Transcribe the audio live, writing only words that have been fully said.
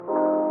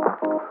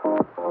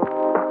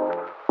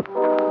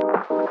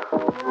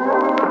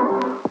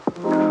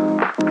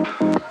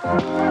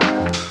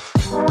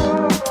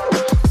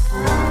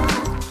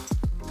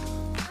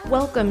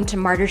Welcome to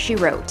Martyr She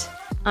Wrote.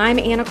 I'm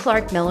Anna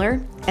Clark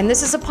Miller, and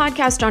this is a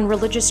podcast on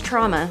religious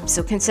trauma,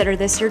 so consider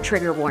this your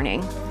trigger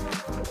warning.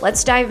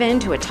 Let's dive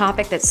into a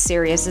topic that's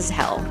serious as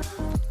hell.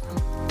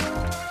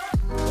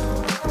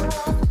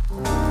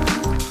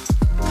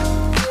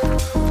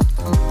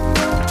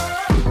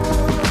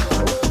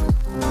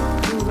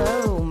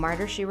 Hello,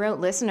 Martyr She Wrote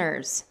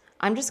listeners.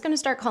 I'm just going to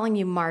start calling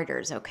you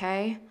martyrs,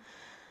 okay?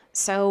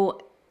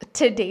 So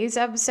today's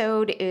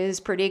episode is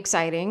pretty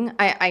exciting.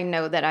 I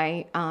know that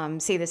I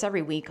say this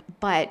every week,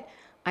 but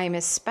I'm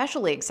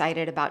especially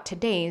excited about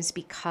today's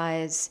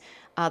because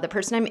the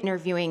person I'm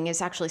interviewing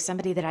is actually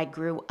somebody that I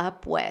grew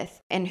up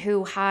with and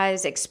who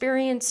has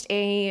experienced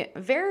a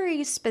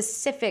very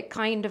specific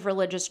kind of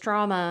religious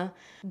trauma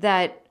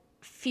that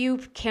few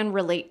can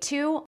relate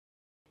to.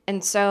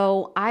 And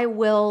so I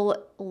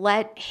will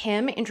let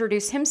him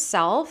introduce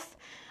himself.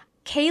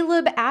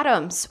 Caleb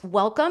Adams,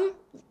 welcome.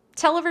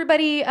 Tell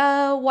everybody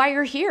why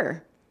you're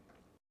here.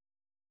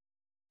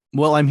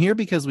 Well, I'm here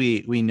because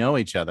we know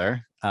each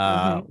other.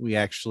 We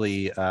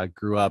actually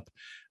grew up,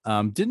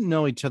 didn't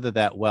know each other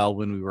that well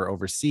when we were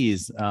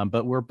overseas,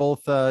 but we're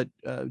both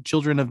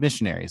children of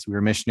missionaries. We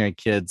were missionary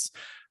kids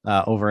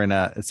over in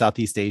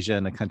Southeast Asia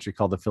in a country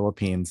called the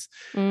Philippines.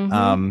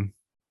 And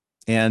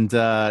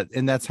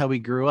that's how we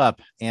grew up.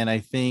 And I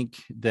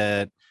think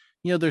that,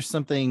 there's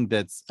something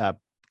that's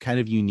kind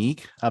of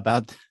unique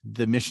about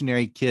the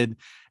missionary kid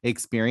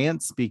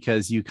experience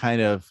because you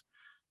kind of,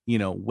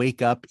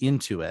 wake up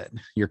into it,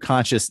 your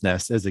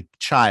consciousness as a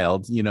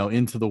child,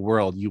 into the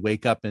world, you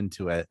wake up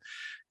into it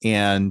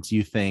and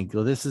you think,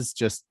 well, this is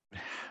just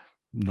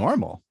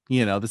normal.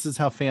 This is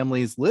how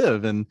families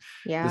live. And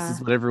this is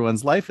what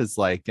everyone's life is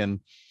like. And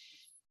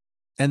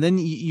then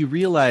you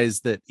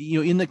realize that,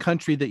 in the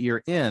country that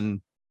you're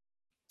in,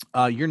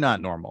 you're not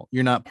normal.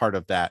 You're not part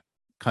of that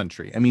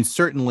country. I mean,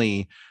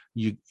 certainly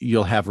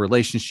you'll have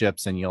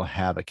relationships and you'll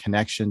have a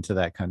connection to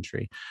that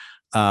country.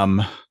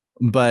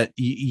 But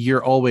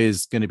you're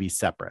always going to be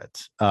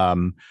separate.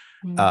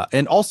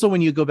 And also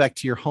when you go back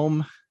to your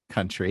home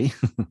country,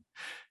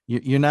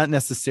 you're not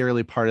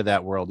necessarily part of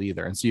that world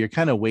either. And so you're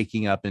kind of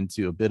waking up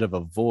into a bit of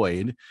a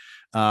void.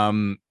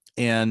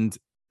 And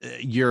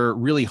your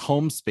really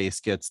home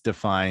space gets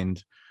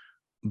defined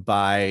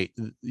by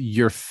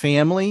your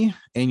family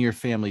and your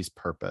family's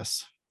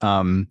purpose.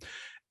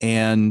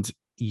 And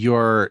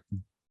your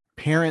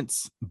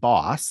parents'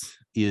 boss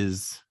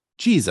is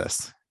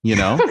Jesus,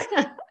 Yeah,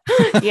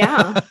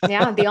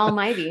 the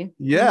Almighty.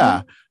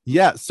 Yeah.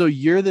 So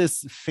you're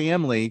this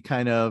family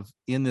kind of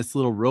in this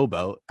little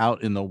rowboat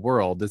out in the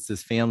world. It's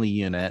this family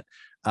unit,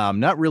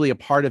 not really a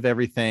part of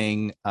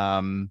everything,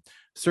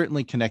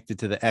 certainly connected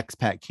to the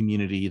expat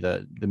community,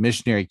 the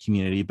missionary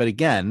community. But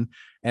again,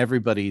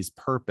 everybody's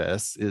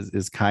purpose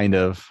is kind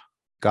of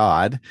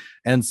God.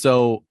 And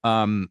so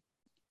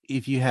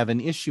if you have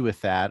an issue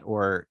with that,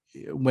 or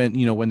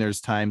when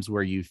there's times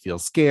where you feel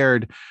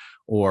scared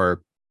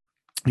or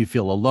you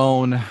feel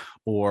alone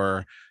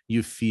or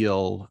you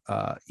feel,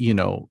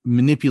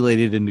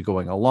 manipulated into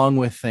going along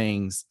with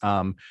things,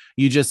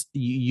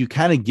 you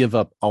kind of give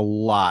up a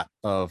lot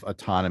of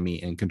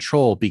autonomy and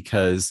control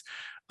because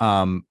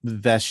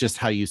that's just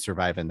how you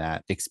survive in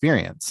that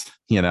experience,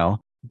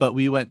 But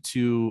we went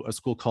to a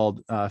school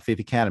called Faith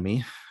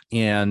Academy,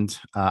 and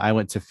I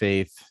went to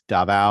Faith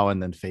Davao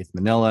and then Faith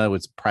Manila. It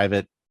was a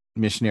private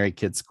missionary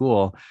kid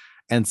school.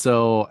 And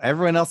so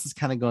everyone else is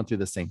kind of going through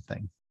the same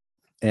thing.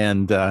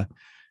 And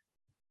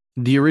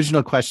the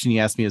original question you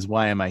asked me is,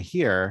 why am I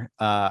here?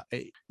 Why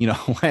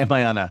am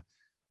I on a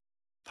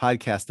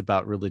podcast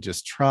about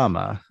religious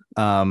trauma?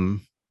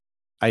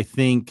 I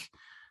think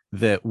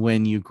that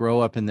when you grow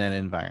up in that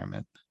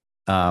environment,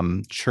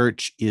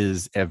 church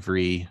is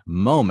every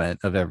moment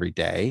of every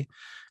day,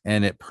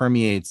 and it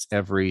permeates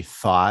every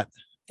thought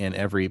and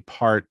every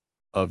part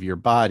of your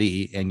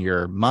body and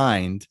your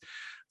mind,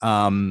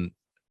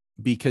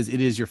 because it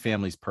is your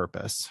family's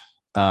purpose.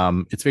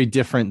 It's very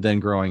different than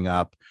growing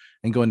up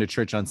and going to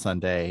church on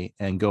Sunday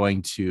and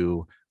going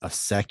to a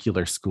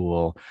secular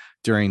school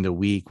during the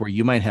week where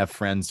you might have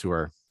friends who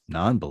are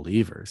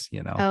non-believers,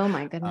 Oh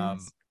my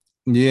goodness.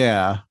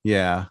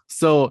 Yeah.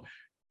 So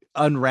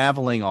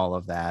unraveling all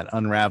of that,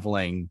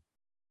 unraveling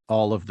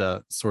all of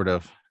the sort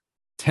of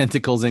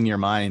tentacles in your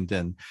mind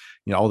and,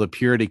 all the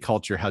purity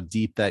culture, how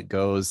deep that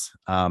goes,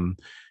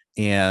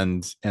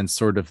 and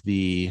sort of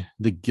the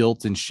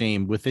guilt and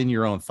shame within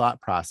your own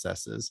thought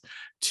processes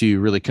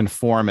to really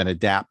conform and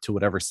adapt to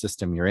whatever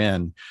system you're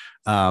in.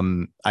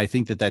 I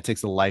think that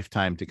takes a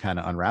lifetime to kind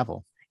of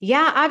unravel.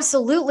 Yeah,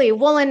 absolutely.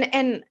 Well,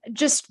 and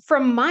just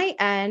from my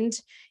end,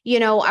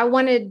 I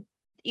wanted,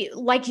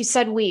 like you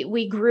said,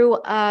 we grew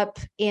up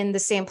in the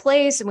same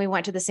place and we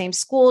went to the same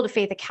school, to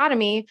Faith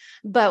Academy,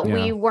 but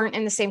we weren't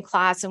in the same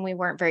class and we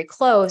weren't very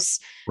close.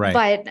 Right.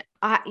 But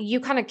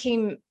you kind of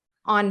came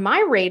on my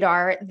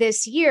radar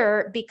this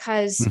year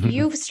because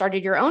you've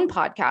started your own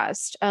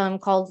podcast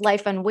called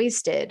Life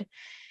Unwasted.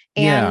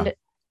 And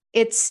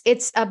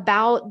it's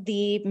about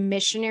the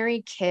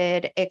missionary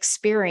kid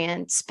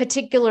experience,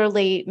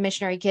 particularly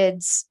missionary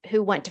kids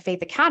who went to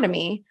Faith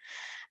Academy.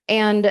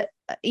 And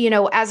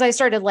as I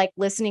started like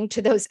listening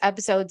to those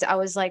episodes, I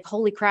was like,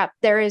 holy crap,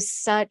 there is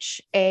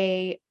such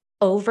a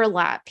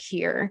overlap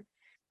here.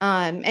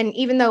 And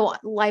even though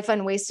Life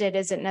Unwasted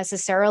isn't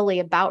necessarily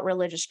about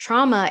religious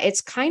trauma,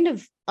 it's kind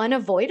of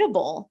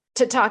unavoidable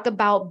to talk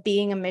about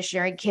being a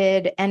missionary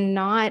kid and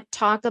not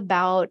talk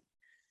about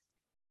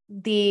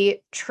the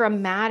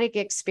traumatic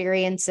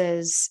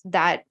experiences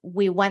that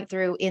we went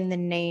through in the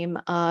name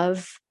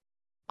of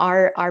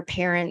our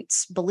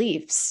parents'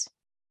 beliefs.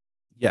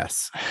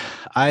 Yes.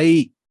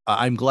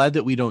 I'm glad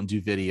that we don't do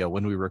video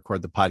when we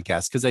record the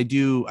podcast, because I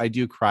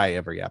do cry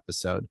every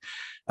episode.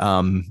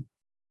 Um,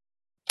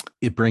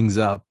 it brings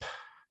up,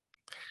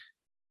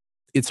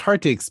 it's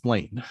hard to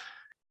explain.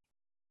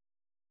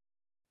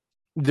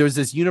 There's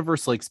this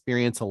universal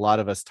experience a lot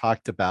of us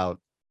talked about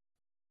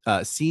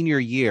senior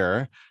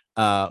year.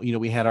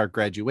 We had our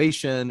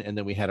graduation, and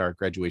then we had our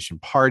graduation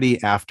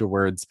party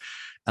afterwards.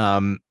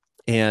 Um,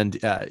 and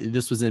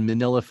this was in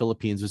Manila,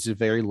 Philippines, which is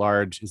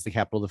is the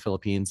capital of the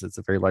Philippines. It's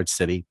a very large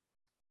city.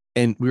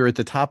 And we were at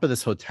the top of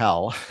this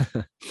hotel,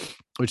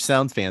 which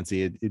sounds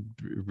fancy. It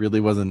really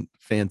wasn't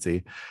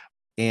fancy.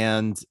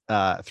 And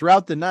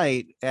throughout the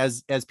night,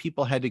 as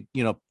people had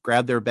to,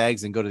 grab their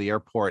bags and go to the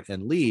airport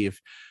and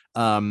leave,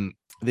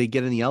 they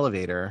get in the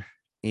elevator,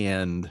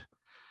 and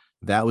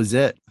that was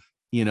it.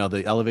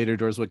 The elevator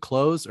doors would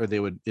close, or they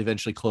would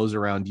eventually close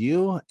around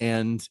you,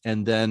 and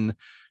then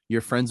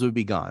your friends would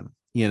be gone.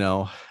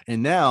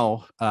 And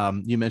now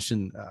you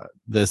mentioned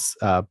this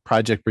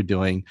project we're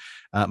doing,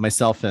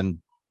 myself and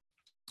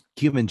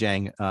Human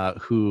Jang,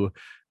 who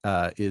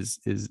he's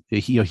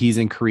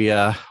in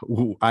Korea.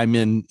 I'm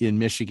in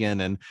Michigan,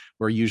 and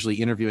we're usually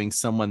interviewing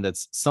someone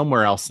that's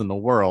somewhere else in the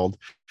world.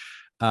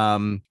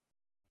 That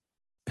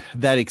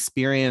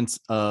experience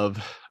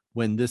of,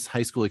 when this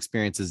high school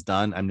experience is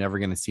done, I'm never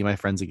going to see my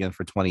friends again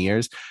for 20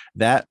 years.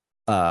 That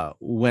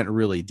went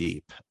really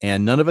deep,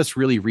 and none of us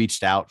really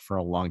reached out for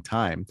a long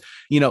time.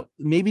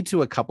 Maybe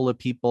to a couple of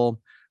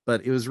people,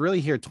 but it was really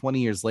here 20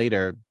 years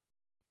later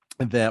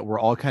that we're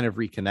all kind of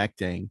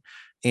reconnecting.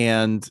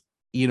 And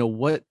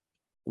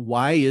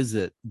why is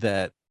it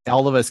that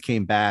all of us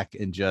came back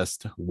and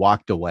just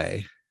walked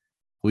away?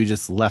 We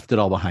just left it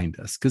all behind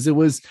us, because it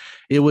was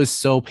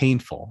so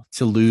painful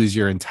to lose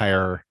your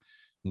entire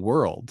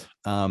world.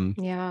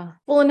 Yeah.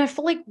 Well, and I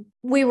feel like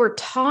we were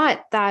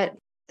taught that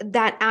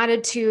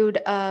attitude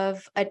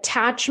of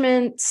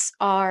attachments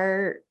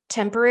are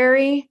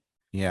temporary.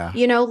 Yeah.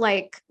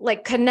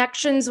 Like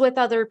connections with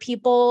other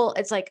people.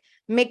 It's like,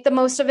 make the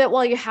most of it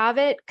while you have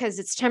it, because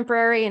it's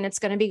temporary and it's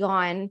going to be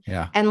gone.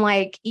 Yeah. And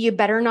like, you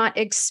better not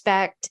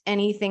expect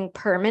anything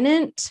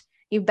permanent.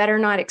 You better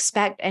not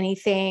expect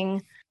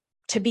anything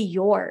to be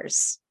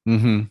yours.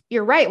 Mm-hmm.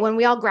 You're right. When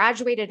we all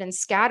graduated and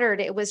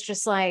scattered, it was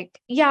just like,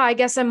 yeah, I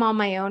guess I'm on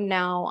my own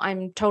now.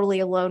 I'm totally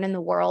alone in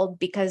the world,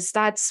 because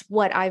that's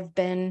what I've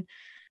been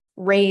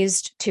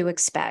raised to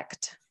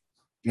expect.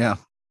 Yeah.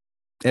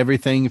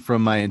 Everything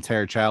from my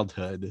entire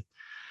childhood,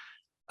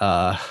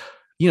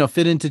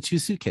 fit into 2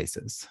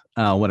 suitcases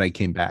when I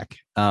came back.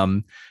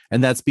 And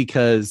that's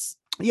because,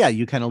 yeah,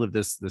 you kind of live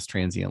this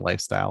transient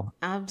lifestyle.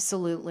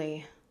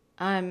 Absolutely.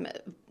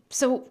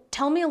 So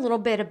tell me a little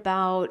bit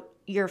about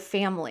your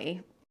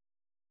family.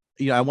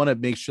 I want to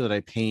make sure that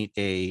I paint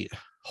a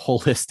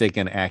holistic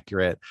and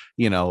accurate,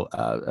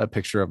 a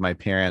picture of my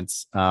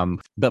parents.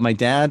 But my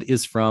dad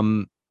is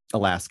from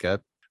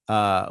Alaska.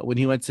 When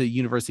he went to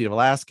University of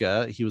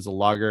Alaska, he was a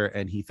logger,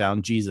 and he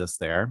found Jesus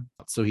there.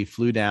 So he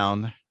flew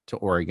down to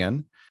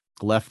Oregon,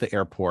 left the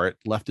airport,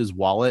 left his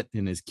wallet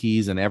and his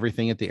keys and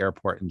everything at the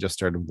airport, and just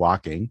started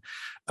walking.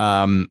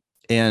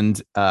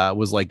 And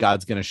was like,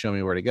 God's going to show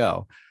me where to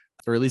go.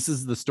 Or at least this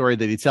is the story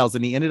that he tells.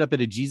 And he ended up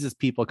at a Jesus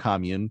People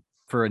commune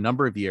for a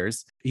number of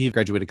years. He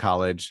graduated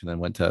college and then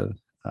went to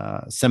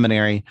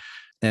seminary,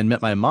 and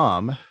met my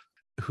mom,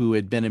 who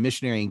had been a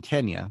missionary in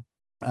Kenya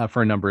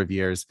for a number of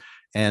years.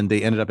 And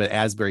they ended up at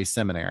Asbury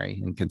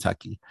Seminary in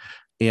Kentucky.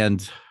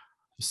 And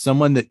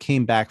someone that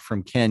came back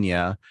from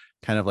Kenya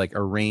kind of like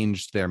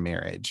arranged their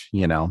marriage,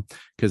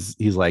 because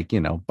he's like,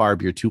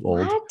 Barb, you're too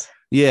old. What?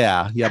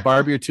 Yeah.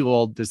 Barb, you're too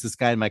old. There's this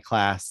guy in my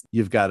class.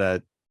 You've got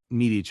to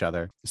meet each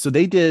other. So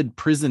they did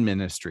prison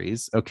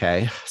ministries.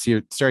 Okay. So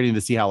you're starting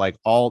to see how like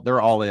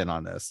they're all in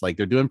on this. Like,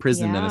 they're doing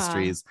prison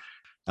ministries.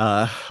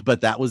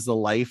 But that was the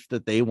life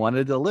that they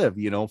wanted to live,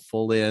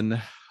 full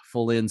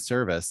in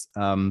service.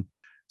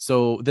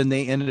 So then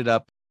they ended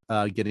up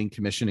getting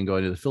commissioned and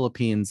going to the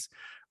Philippines.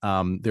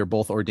 They're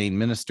both ordained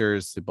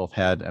ministers. They both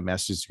had a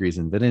master's degrees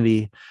in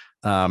divinity.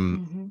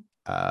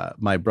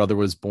 My brother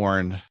was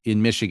born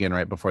in Michigan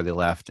right before they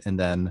left, and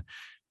then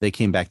they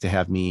came back to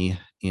have me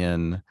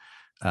in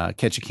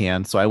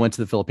Ketchikan. So I went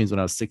to the Philippines when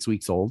I was 6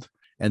 weeks old.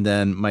 And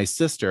then my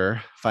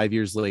sister, 5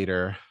 years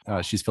later,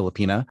 she's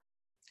Filipina,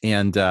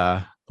 and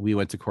we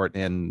went to court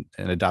and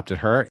adopted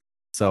her.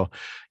 So,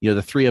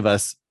 the 3 of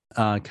us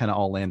kind of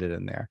all landed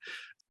in there.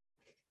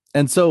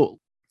 And so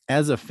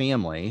as a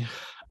family,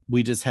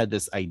 we just had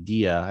this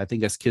idea. I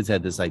think us kids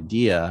had this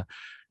idea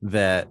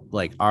that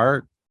like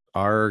our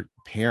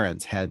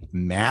parents had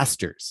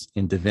masters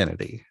in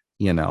divinity.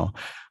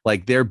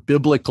 like they're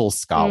biblical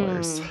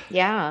scholars.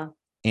 Yeah.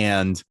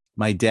 And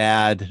my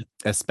dad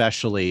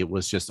especially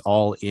was just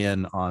all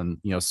in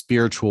on,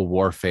 spiritual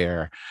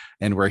warfare.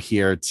 And we're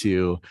here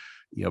to,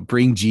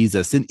 bring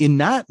Jesus in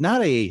not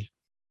a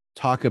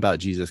talk about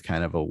Jesus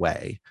kind of a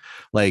way.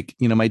 Like,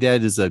 my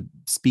dad is a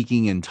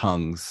speaking in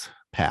tongues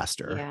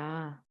pastor.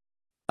 Yeah.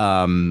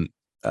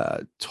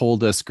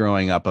 Told us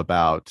growing up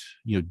about,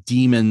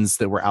 demons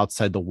that were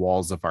outside the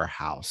walls of our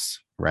house.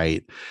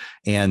 Right.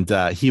 And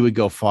he would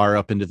go far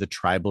up into the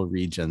tribal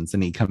regions,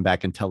 and he'd come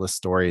back and tell us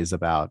stories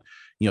about,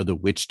 the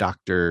witch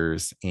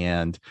doctors.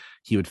 And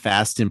he would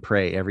fast and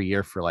pray every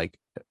year for like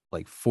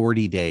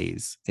 40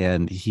 days,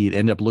 and he'd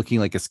end up looking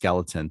like a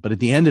skeleton. But at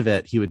the end of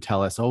it, he would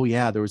tell us, oh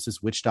yeah, there was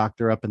this witch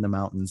doctor up in the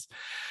mountains,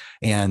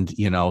 and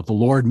the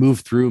Lord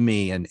moved through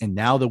me, and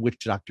now the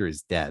witch doctor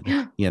is dead.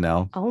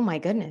 Oh my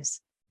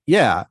goodness.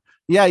 Yeah.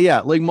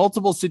 Yeah. Like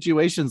multiple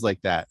situations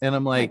like that. And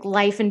I'm Like like,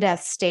 life and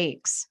death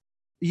stakes.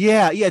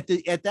 yeah.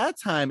 At that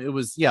time, it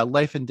was,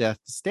 life and death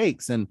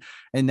stakes. And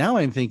now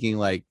I'm thinking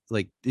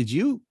did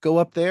you go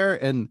up there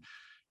and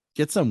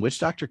get some witch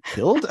doctor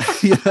killed?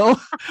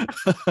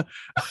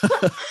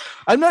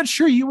 I'm not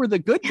sure you were the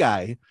good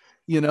guy,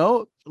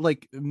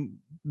 like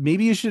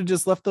maybe you should have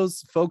just left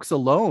those folks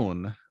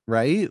alone.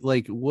 Right.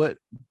 Like, what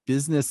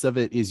business of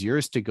it is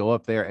yours to go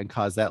up there and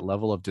cause that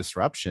level of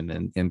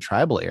disruption in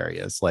tribal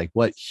areas? Like,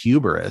 what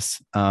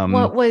hubris.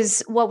 What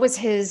was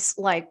his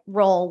like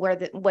role?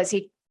 Was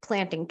he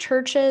planting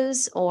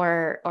churches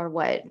or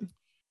what?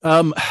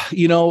 um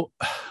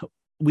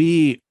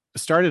we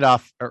started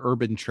off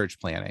urban church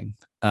planning,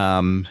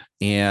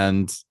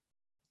 and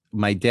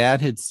my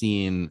dad had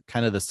seen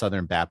kind of the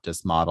Southern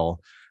Baptist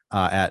model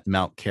at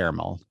Mount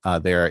Carmel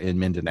there in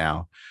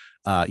Mindanao.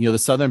 The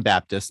Southern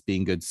Baptists,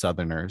 being good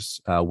Southerners,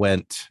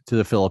 went to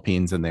the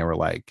Philippines, and they were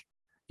like,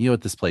 you know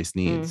what this place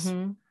needs?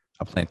 Mm-hmm.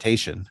 A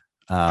plantation.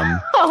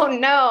 Oh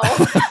no.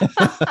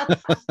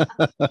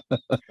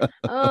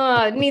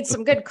 Oh, it needs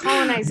some good No,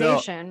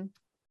 colonization.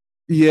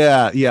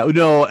 yeah.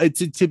 No,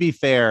 to be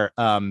fair,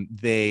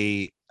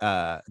 they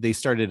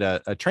started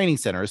a training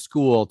center, a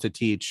school to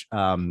teach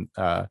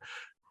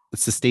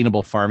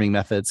sustainable farming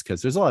methods,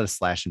 because there's a lot of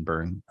slash and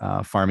burn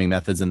farming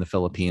methods in the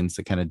Philippines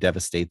that kind of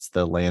devastates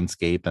the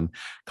landscape and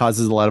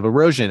causes a lot of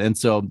erosion. And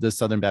so the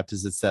Southern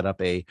Baptists had set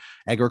up a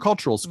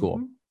agricultural school.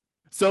 Mm-hmm.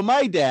 So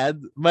my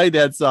dad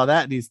saw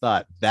that, and he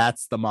thought,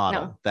 that's the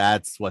model. No.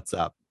 That's what's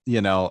up.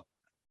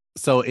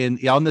 So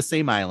on the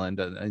same island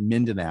in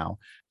Mindanao,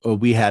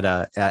 we had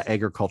a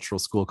agricultural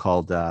school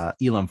called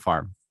Elam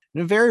Farm,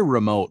 in a very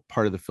remote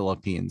part of the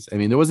Philippines. I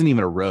mean, there wasn't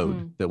even a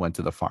road that went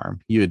to the farm.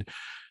 You'd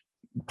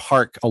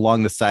park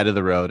along the side of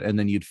the road, and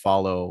then you'd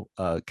follow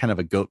kind of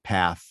a goat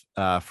path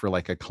for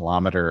like a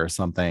kilometer or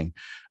something.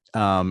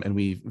 And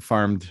we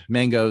farmed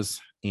mangoes,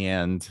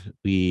 and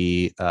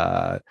we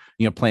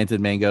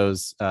planted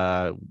mangoes,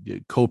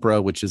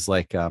 copra, which is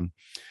like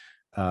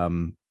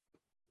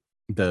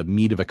the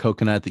meat of a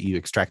coconut that you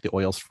extract the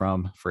oils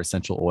from for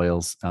essential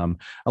oils. A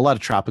lot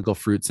of tropical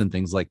fruits and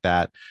things like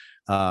that.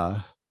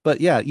 But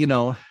yeah,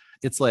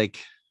 it's like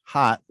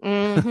hot.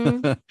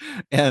 Mm-hmm.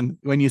 And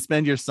when you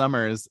spend your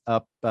summers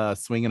up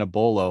swinging a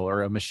bolo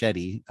or a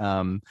machete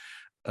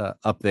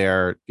up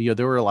there,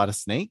 there were a lot of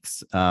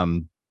snakes.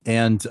 And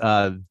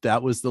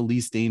that was the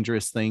least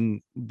dangerous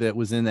thing that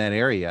was in that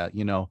area.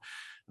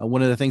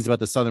 One of the things about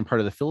the southern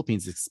part of the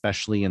Philippines,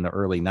 especially in the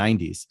early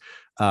 90s,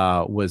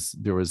 was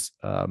there was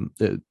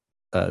it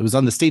was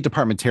on the State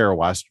Department terror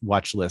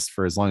watch list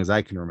for as long as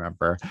I can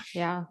remember.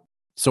 Yeah.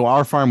 So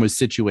our farm was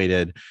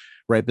situated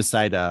right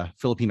beside a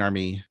Philippine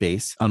Army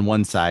base on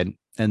one side.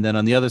 And then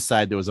on the other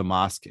side, there was a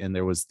mosque, and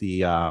there was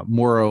the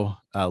Moro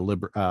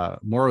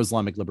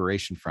Islamic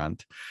Liberation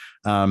Front.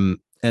 And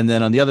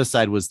then on the other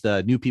side was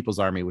the New People's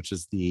Army, which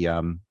is the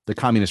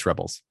communist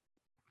rebels.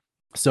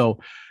 So,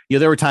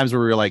 there were times where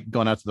we were like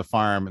going out to the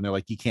farm, and they're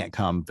like, you can't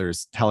come.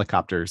 There's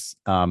helicopters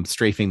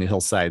strafing the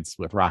hillsides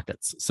with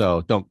rockets.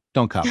 So don't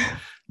come.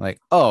 Like,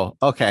 oh,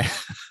 okay.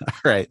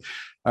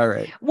 All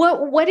right.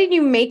 What did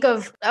you make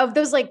of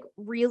those like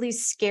really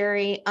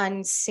scary,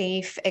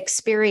 unsafe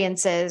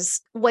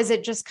experiences? Was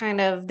it just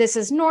kind of, this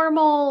is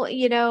normal,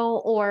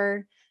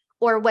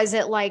 or was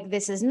it like,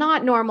 this is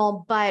not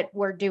normal, but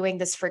we're doing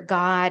this for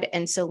God,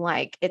 and so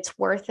like it's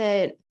worth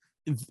it?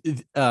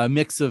 A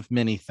mix of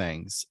many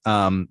things.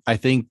 I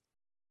think,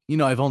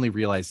 I've only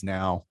realized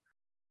now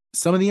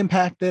some of the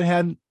impact that it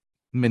had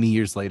many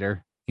years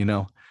later,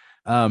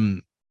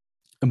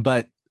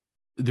 but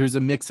there's a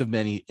mix of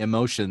many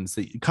emotions,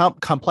 that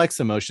complex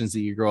emotions,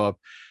 that you grow up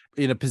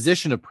in a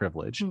position of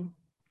privilege.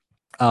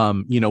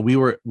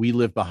 We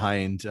lived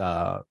behind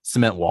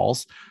cement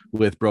walls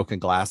with broken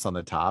glass on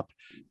the top.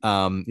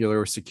 There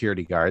were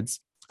security guards,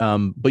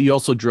 but you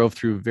also drove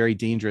through very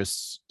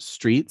dangerous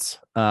streets.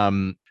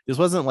 This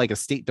wasn't like a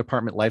State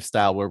Department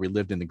lifestyle where we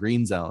lived in the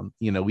green zone.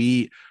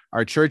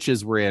 Our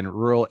churches were in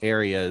rural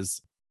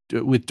areas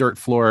with dirt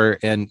floor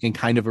and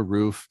kind of a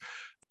roof.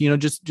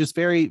 Just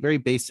very, very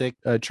basic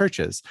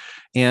churches.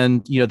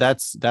 And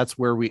that's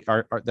where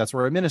that's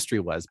where our ministry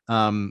was.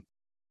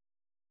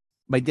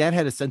 my dad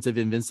had a sense of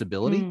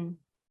invincibility, Mm.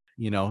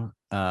 you know,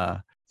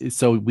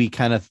 so we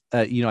kind of,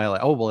 I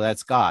like, oh, well,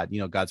 that's God,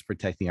 God's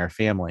protecting our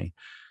family.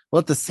 Well,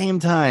 at the same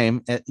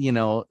time,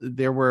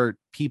 there were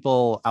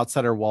people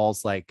outside our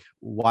walls, like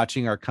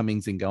watching our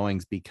comings and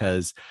goings,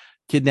 because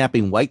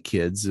kidnapping white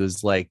kids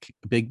was like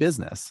big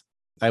business.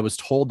 I was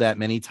told that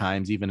many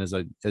times, even as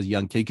a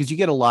young kid, because you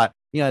get a lot,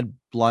 had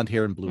blonde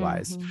hair and blue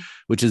eyes, Mm-hmm.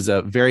 which is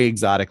a very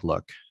exotic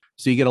look.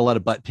 So you get a lot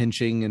of butt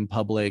pinching in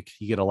public.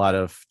 You get a lot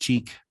of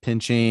cheek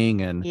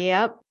pinching, and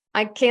Yep.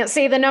 I can't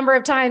say the number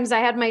of times I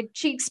had my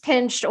cheeks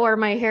pinched or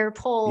my hair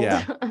pulled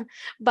yeah,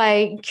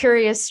 by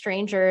curious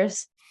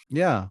strangers.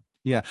 yeah,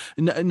 yeah.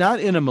 Not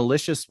in a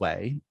malicious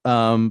way,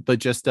 but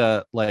just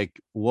like,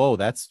 whoa,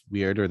 that's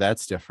weird, or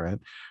that's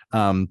different.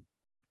 Um,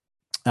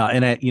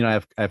 and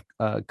I have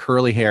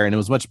curly hair, and it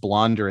was much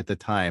blonder at the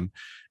time,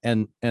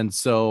 and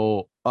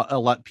so a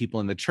lot of people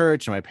in the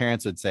church and my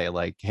parents would say,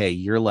 like, hey,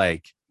 you're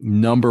like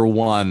number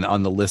one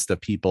on the list of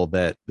people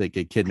that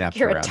get kidnapped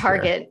You're a around here.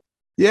 target.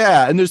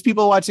 Yeah, and there's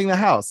people watching the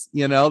house.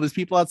 There's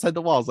people outside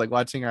the walls, like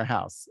watching our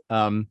house.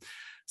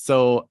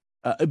 So,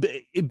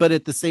 but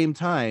at the same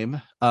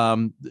time,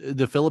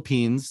 the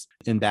Philippines,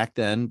 and back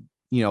then,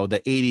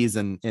 the 80s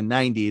and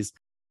 90s,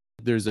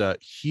 there's a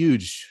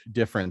huge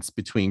difference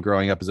between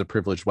growing up as a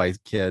privileged white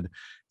kid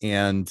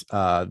and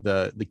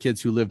the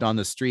kids who lived on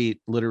the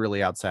street,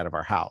 literally outside of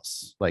our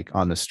house, like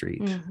on the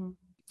street. Mm-hmm.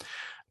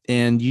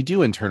 And you do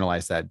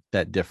internalize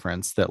that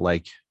difference, that,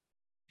 like,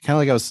 kind of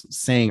like I was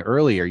saying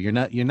earlier, you're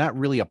not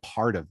really a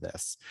part of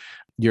this.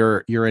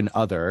 You're an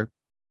other.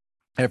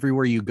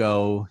 Everywhere you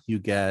go, you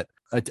get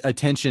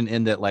attention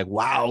in that, like,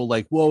 wow,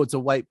 like, whoa, it's a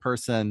white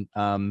person.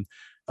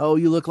 Oh,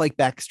 you look like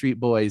Backstreet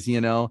Boys,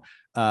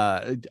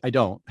 I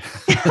don't.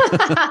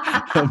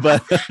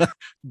 but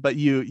but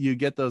you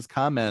get those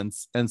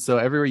comments, and so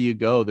everywhere you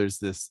go, there's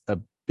this a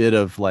bit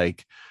of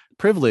like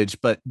privilege,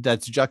 but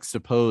that's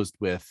juxtaposed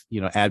with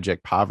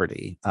abject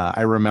poverty.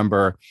 I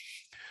remember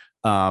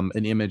an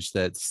image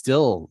that's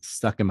still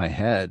stuck in my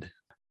head,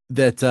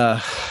 that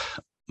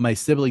my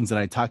siblings and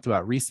I talked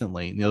about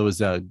recently. There was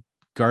a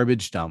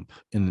garbage dump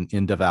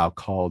in Davao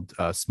called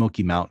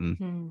Smoky Mountain,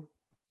 Mm.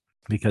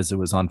 because it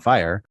was on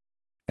fire,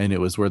 and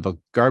it was where the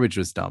garbage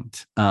was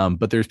dumped.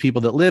 But there's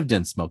people that lived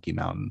in Smoky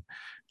Mountain.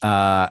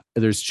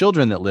 There's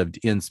children that lived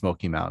in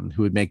Smoky Mountain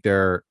who would make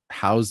their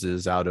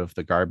houses out of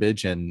the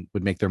garbage and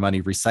would make their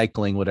money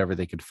recycling whatever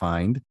they could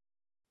find.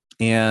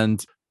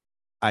 And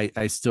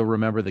I still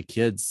remember the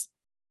kids,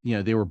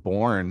 they were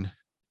born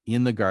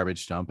in the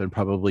garbage dump and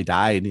probably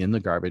died in the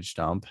garbage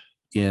dump,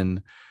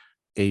 in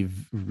a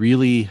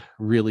really,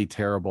 really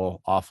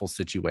terrible, awful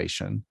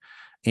situation.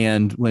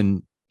 And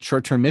when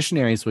short-term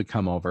missionaries would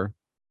come over,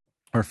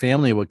 our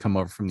family would come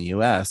over from the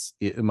US,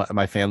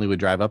 my family would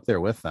drive up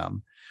there with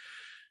them.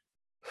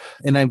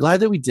 And I'm glad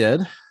that we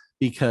did,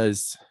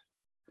 because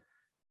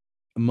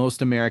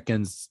most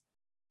Americans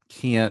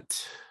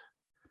can't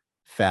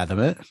fathom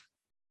it.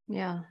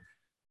 Yeah.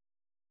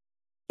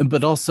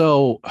 But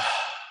also,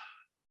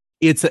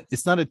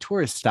 it's not a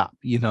tourist stop,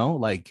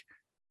 like,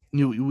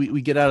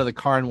 we get out of the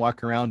car and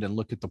walk around and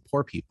look at the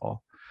poor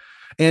people.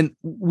 And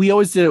we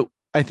always did it,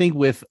 I think,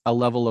 with a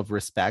level of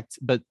respect,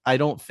 but I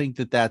don't think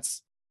that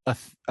that's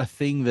a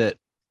thing that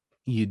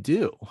you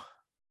do.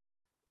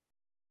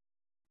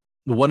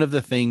 One of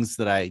the things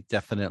that I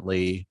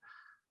definitely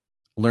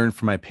learned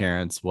from my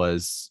parents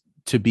was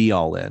to be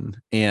all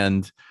in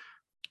and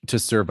to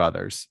serve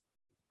others.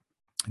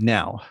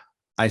 Now,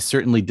 I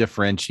certainly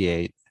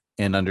differentiate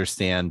and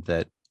understand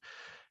that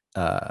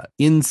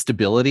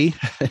instability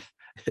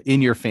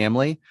in your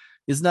family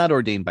is not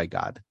ordained by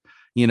God.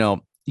 You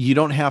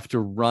don't have to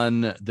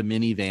run the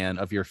minivan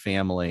of your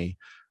family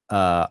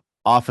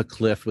off a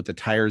cliff with the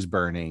tires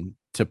burning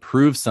to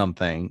prove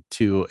something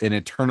to an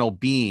eternal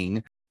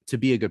being to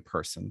be a good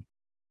person.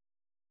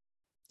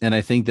 And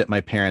I think that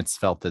my parents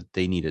felt that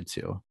they needed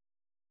to.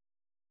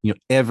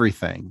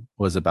 Everything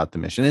was about the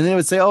mission. And they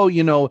would say, oh,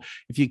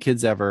 if you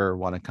kids ever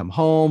want to come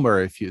home,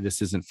 or if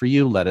this isn't for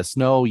you, let us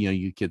know.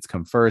 You kids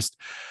come first.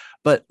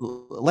 But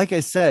like I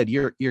said,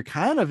 you're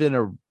kind of in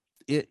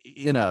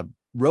a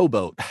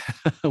rowboat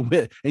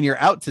and you're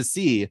out to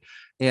sea.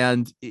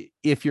 And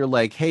if you're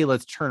like, hey,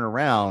 let's turn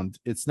around,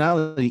 it's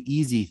not an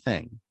easy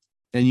thing.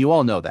 And you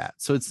all know that.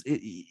 So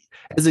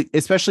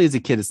especially as a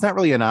kid, it's not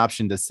really an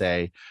option to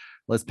say,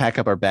 let's pack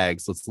up our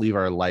bags, let's leave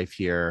our life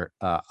here.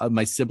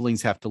 My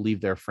siblings have to leave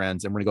their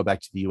friends, and we're gonna go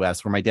back to the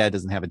US, where my dad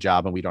doesn't have a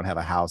job and we don't have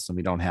a house and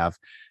we don't have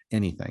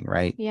anything,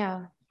 right?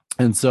 Yeah.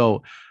 And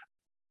so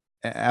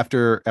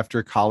after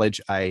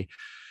college, I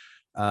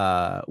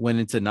went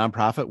into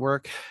nonprofit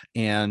work,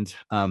 and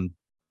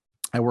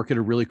I work at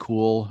a really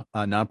cool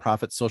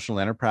nonprofit social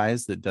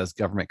enterprise that does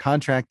government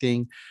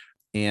contracting,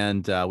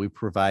 and we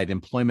provide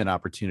employment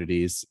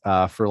opportunities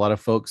for a lot of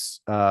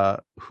folks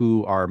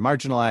who are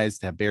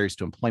marginalized, have barriers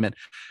to employment,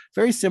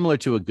 very similar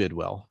to a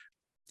Goodwill.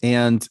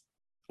 And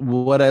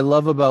what I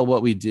love about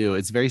what we do,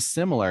 it's very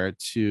similar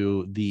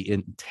to the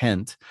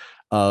intent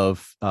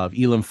of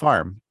Elam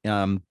Farm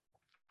and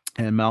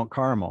Mount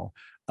Carmel.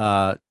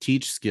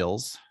 Teach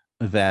skills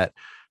that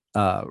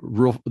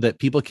rule that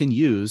people can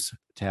use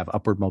to have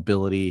upward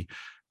mobility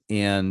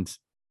and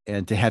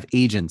to have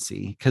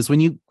agency. Because when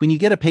you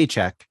get a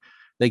paycheck,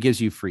 that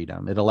gives you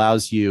freedom. It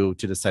allows you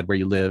to decide where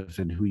you live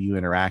and who you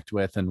interact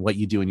with and what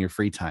you do in your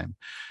free time.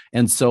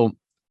 And so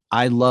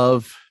I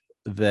love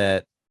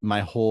that my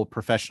whole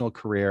professional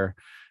career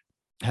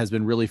has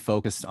been really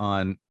focused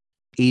on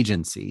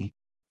agency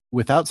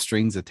without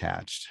strings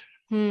attached.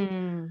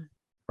 Hmm.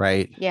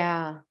 Right.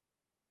 Yeah.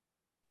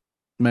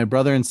 My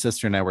brother and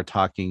sister and I were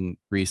talking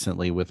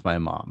recently with my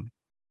mom.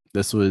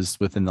 This was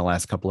within the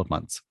last couple of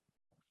months.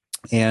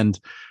 And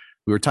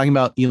we were talking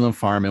about Elam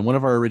Farm and one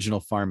of our original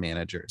farm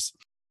managers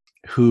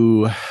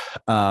who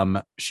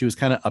she was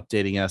kind of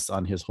updating us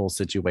on his whole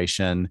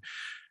situation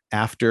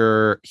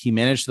after he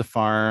managed the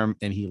farm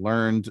and he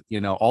learned,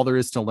 all there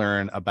is to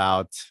learn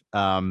about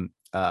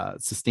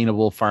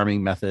sustainable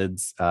farming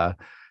methods.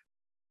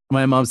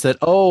 My mom said,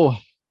 "Oh,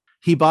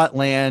 he bought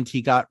land,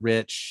 he got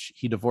rich,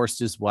 he divorced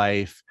his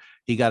wife,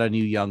 he got a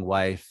new young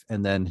wife,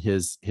 and then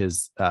his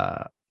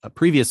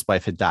previous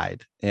wife had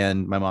died."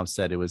 And my mom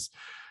said it was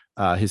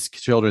his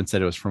children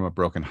said it was from a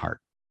broken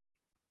heart.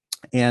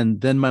 And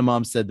then my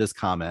mom said this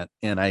comment,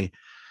 and I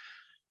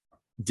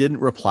didn't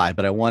reply,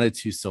 but I wanted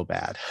to so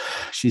bad.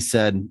 She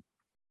said,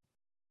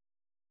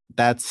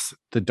 "That's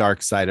the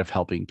dark side of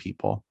helping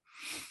people,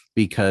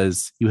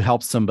 because you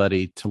help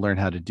somebody to learn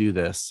how to do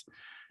this,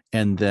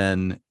 and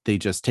then they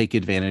just take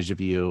advantage of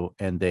you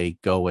and they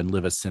go and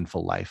live a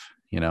sinful life."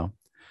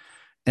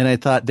 And I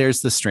thought,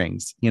 there's the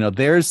strings,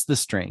 there's the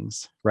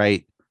strings,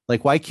 right?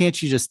 Like, why can't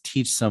you just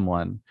teach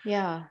someone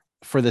Yeah.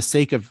 for the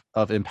sake of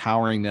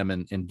empowering them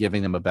and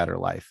giving them a better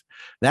life?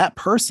 That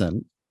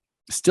person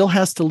still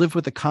has to live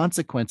with the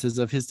consequences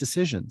of his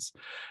decisions.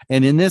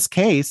 And in this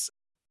case,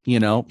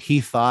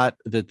 he thought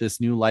that this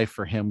new life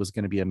for him was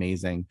going to be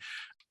amazing.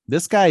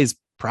 This guy is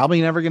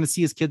probably never going to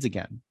see his kids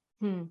again.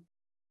 Hmm.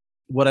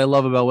 What I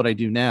love about what I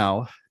do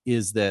now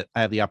is that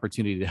I have the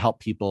opportunity to help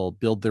people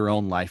build their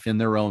own life in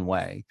their own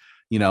way,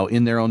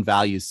 in their own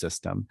value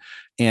system.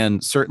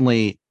 And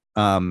certainly,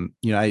 I'm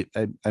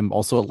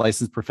also a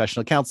licensed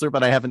professional counselor,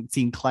 but I haven't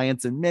seen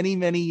clients in many,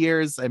 many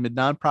years. I'm in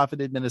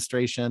nonprofit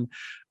administration.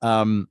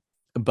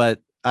 But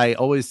I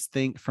always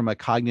think from a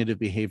cognitive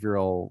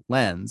behavioral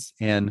lens.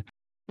 And,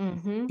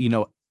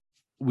 Mm-hmm.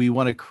 we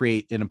want to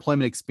create an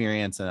employment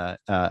experience,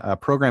 a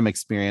program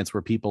experience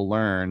where people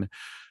learn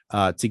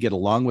to get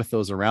along with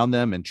those around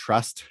them and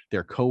trust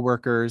their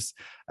coworkers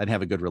and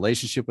have a good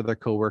relationship with their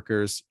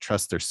coworkers,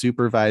 trust their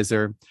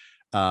supervisor,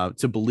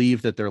 to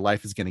believe that their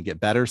life is going to get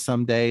better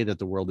someday, that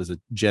the world is a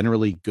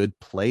generally good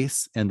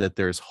place and that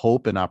there's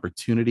hope and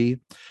opportunity.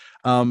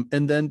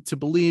 And then to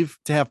believe,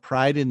 to have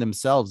pride in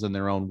themselves and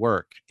their own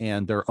work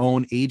and their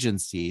own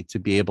agency to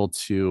be able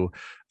to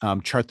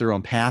chart their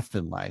own path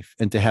in life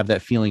and to have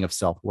that feeling of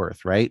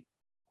self-worth, right?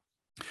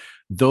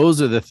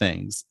 Those are the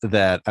things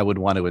that I would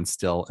want to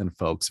instill in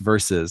folks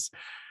versus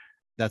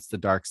that's the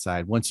dark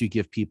side. Once you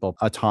give people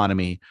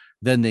autonomy,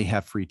 then they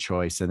have free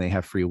choice and they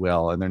have free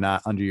will and they're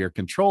not under your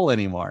control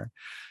anymore.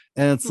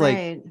 And it's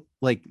Right.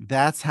 like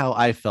that's how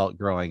I felt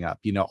growing up,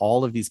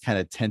 all of these kind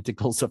of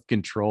tentacles of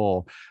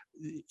control,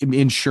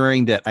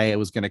 ensuring that I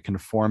was going to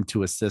conform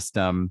to a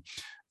system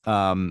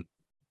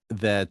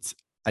that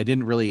I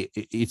didn't really,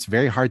 it's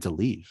very hard to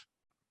leave.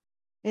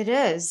 It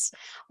is.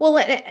 Well,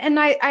 and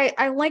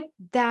I like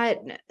that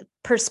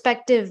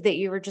perspective that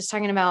you were just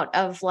talking about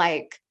of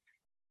like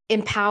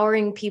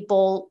empowering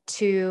people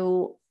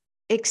to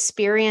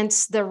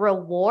experience the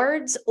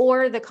rewards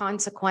or the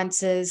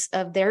consequences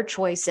of their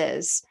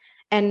choices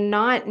and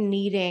not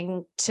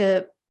needing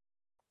to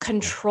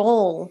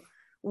control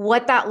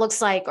what that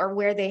looks like or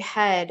where they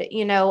head,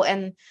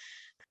 and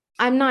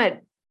I'm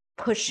not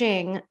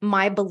pushing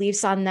my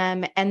beliefs on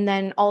them and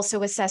then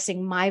also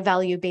assessing my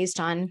value based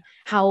on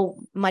how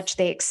much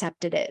they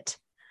accepted it.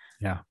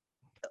 Yeah.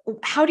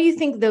 How do you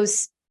think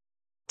those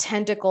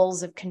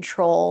tentacles of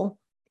control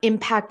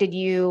impacted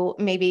you,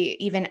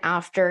 maybe even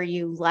after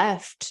you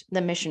left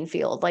the mission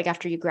field, like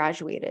after you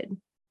graduated?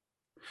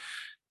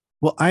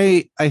 Well,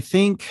 I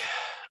think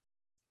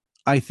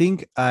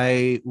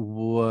I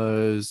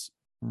was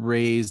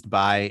raised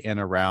by and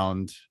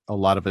around a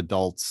lot of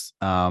adults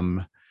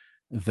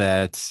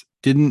that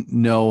didn't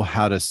know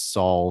how to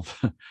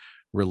solve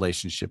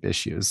relationship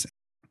issues.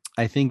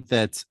 I think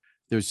that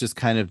there's just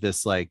kind of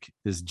this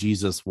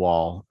Jesus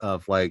wall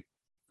of like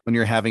when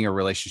you're having a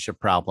relationship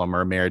problem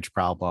or a marriage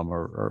problem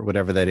or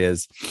whatever that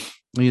is,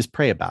 you just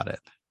pray about it,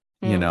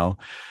 you Mm.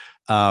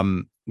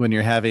 know. When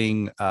you're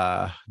having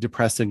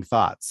depressing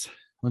thoughts,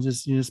 well, you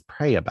just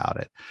pray about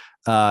it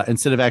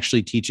instead of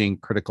actually teaching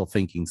critical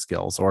thinking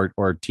skills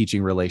or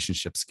teaching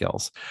relationship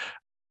skills.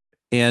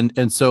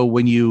 And so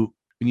when you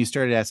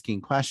started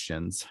asking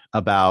questions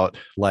about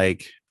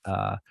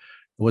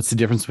what's the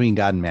difference between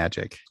God and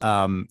magic,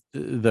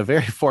 the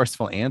very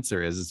forceful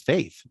answer is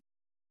faith.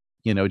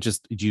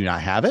 Just do you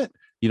not have it?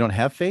 You don't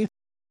have faith?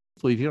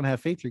 Well, if you don't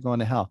have faith, you're going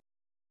to hell.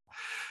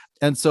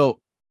 And so,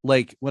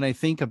 like, when I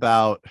think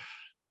about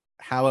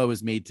how I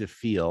was made to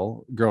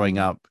feel growing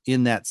Mm. up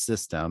in that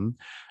system.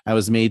 I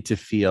was made to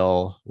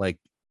feel like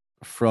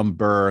from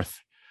birth,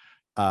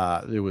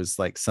 there was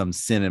like some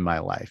sin in my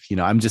life.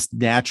 I'm just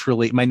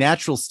naturally, my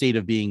natural state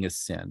of being is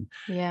sin.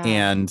 Yeah.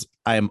 And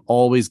I'm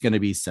always going to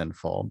be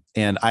sinful.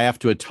 And I have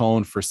to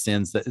atone for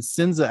sins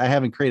that I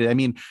haven't created. I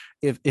mean,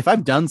 if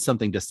I've done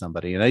something to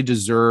somebody and I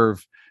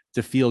deserve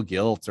to feel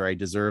guilt or I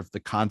deserve the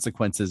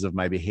consequences of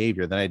my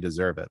behavior, then I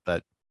deserve it.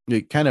 But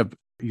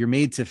you're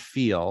made to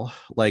feel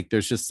like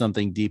there's just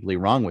something deeply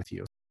wrong with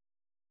you.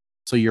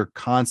 So you're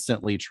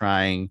constantly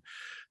trying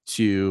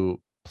to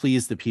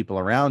please the people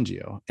around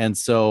you. And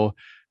so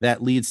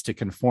that leads to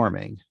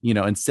conforming,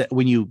 and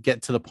when you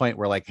get to the point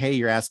where like, hey,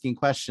 you're asking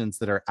questions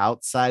that are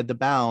outside the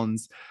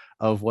bounds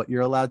of what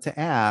you're allowed to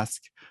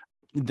ask,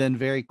 then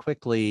very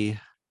quickly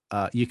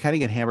you kind of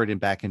get hammered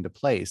and back into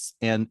place.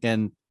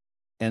 And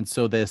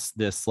so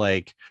this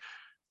like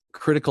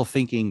critical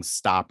thinking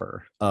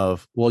stopper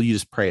of, well, you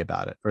just pray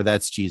about it, or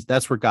that's Jesus,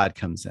 that's where God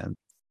comes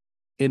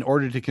in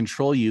order to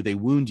control you. They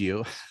wound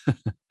you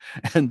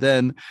and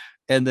then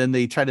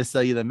they try to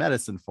sell you the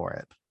medicine for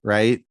it,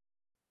 right?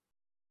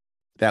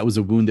 That was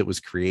a wound that was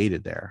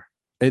created there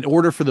in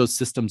order for those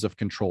systems of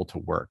control to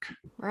work.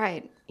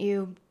 Right.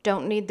 You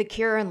don't need the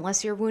cure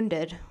unless you're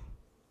wounded.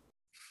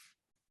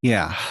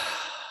 Yeah.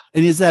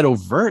 And is that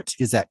overt?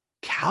 Is that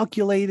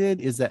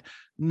calculated?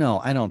 No,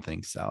 I don't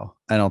think so.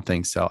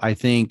 I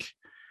think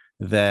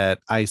that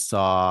I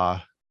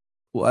saw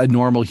a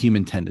normal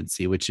human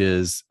tendency, which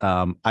is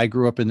I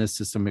grew up in this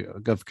system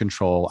of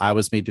control. I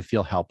was made to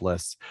feel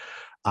helpless.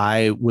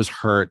 I was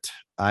hurt.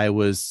 I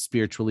was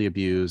spiritually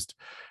abused.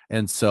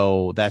 And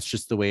so that's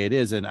just the way it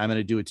is. And I'm going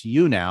to do it to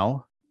you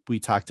now. We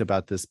talked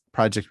about this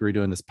project we were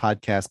doing, this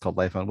podcast called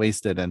Life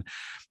Unwasted. And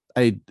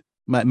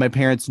my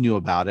parents knew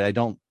about it.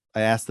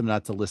 I asked them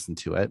not to listen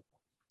to it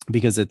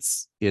because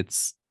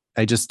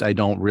I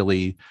don't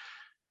really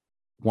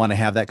want to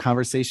have that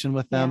conversation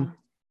with Yeah. them.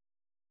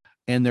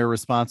 And their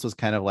response was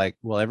kind of like,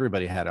 well,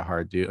 everybody had a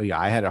hard, dude. Yeah,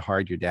 I had a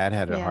hard. Your dad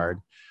had a Yeah. hard.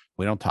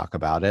 We don't talk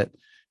about it.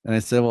 And I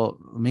said, well,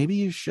 maybe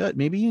you should.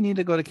 Maybe you need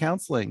to go to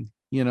counseling,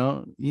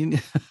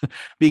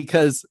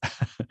 because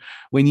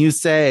when you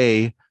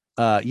say,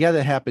 yeah,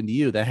 that happened to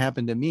you, that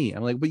happened to me.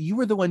 I'm like, but you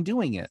were the one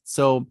doing it.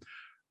 So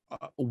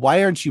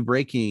why aren't you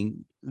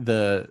breaking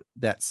that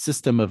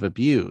system of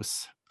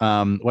abuse?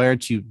 Why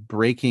aren't you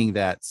breaking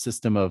that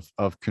system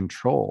of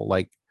control?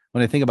 Like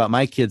when I think about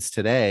my kids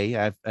today,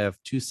 I have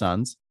two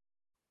sons.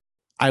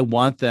 I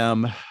want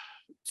them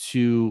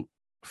to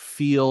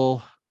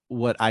feel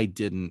what I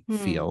didn't Hmm.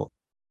 feel,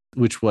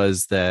 which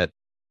was that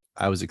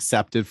I was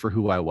accepted for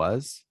who I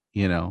was,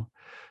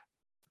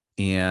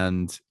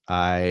 and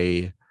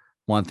I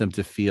want them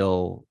to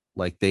feel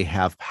like they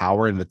have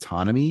power and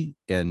autonomy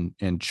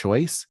and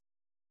choice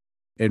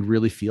and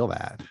really feel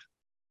that.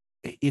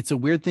 It's a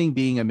weird thing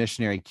being a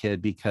missionary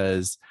kid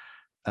because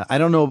I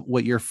don't know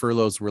what your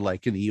furloughs were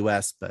like in the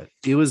US, but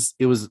it was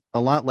a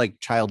lot like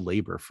child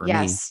labor for me.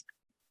 Yes.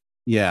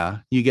 Yeah,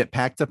 you get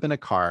packed up in a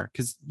car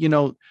because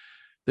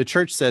the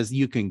church says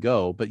you can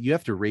go, but you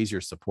have to raise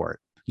your support.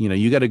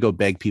 You got to go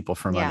beg people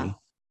for Yeah. money.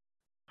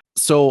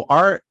 So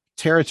our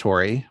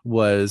territory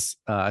was,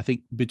 I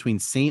think, between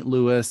St.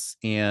 Louis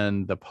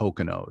and the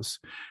Poconos,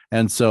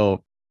 and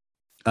so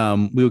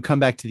we would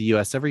come back to the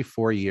U.S. every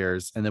 4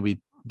 years, and then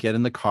we'd get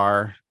in the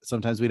car.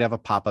 Sometimes we'd have a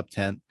pop-up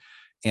tent,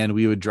 and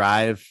we would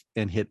drive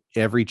and hit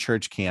every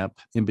church camp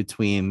in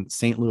between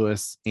St.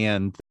 Louis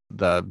and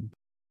the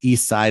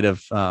east side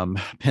of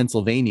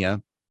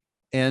Pennsylvania.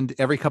 And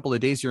every couple of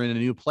days, you're in a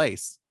new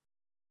place.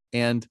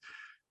 And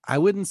I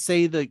wouldn't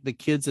say that the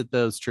kids at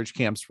those church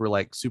camps were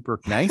like super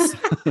nice.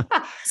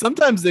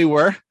 Sometimes they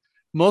were.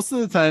 Most of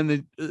the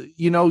time,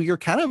 you're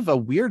kind of a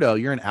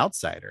weirdo. You're an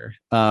outsider.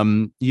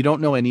 You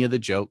don't know any of the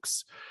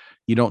jokes.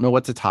 You don't know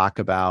what to talk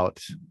about.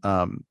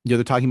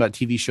 They're talking about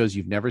TV shows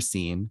you've never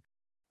seen.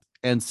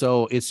 And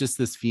so it's just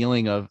this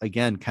feeling of,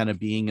 again, kind of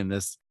being in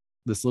this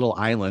little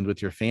island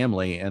with your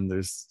family, and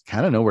there's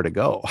kind of nowhere to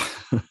go.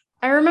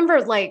 I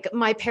remember like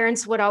my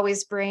parents would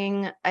always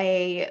bring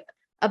a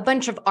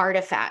bunch of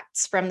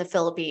artifacts from the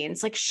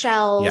Philippines, like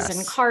shells and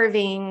Yes.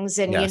 carvings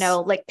and Yes.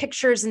 like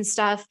pictures and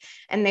stuff,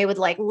 and they would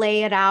like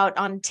lay it out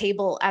on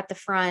table at the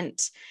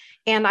front.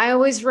 And I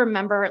always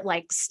remember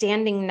like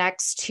standing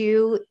next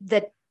to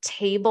the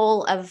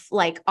table of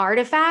like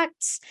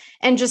artifacts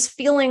and just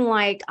feeling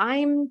like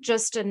I'm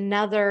just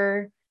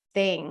another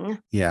thing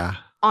Yeah.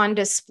 on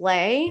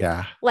display.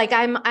 Yeah. Like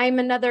I'm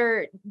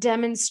another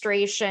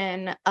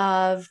demonstration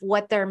of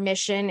what their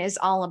mission is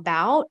all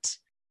about.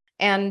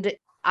 And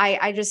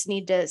I just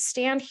need to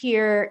stand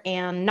here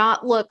and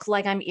not look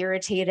like I'm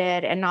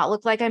irritated and not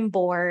look like I'm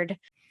bored.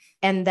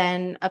 And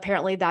then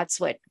apparently that's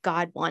what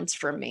God wants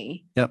from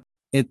me. Yep.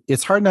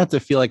 It's hard not to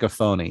feel like a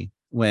phony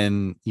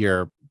when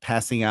you're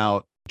passing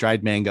out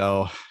dried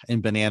mango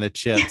and banana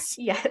chips.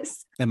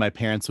 Yes. And my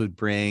parents would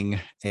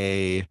bring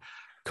a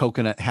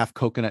half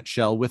coconut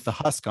shell with the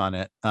husk on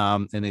it.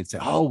 And they'd say,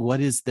 oh, what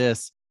is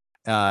this?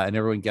 and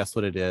everyone guessed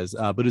what it is.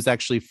 But it was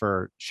actually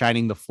for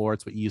shining the floor.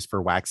 It's what you use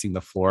for waxing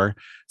the floor.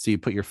 So you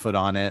put your foot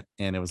on it,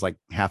 and it was like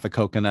half a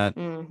coconut.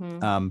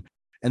 Mm-hmm.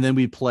 And then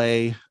we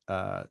play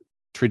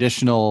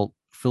traditional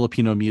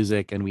Filipino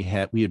music, and we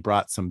had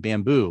brought some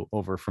bamboo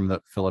over from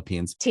the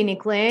Philippines, Teeny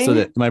so Kling.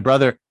 that my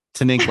brother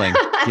Tininkling,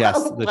 yes,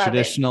 the Love it.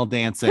 traditional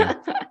dancing.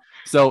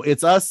 So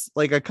it's us,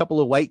 like a couple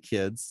of white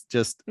kids,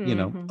 just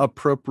Mm-hmm.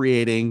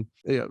 appropriating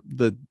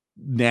the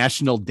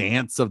national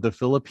dance of the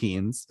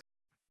Philippines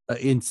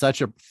in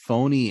such a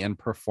phony and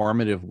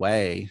performative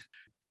way.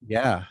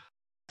 Yeah.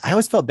 I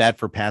always felt bad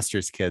for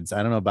pastors' kids.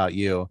 I don't know about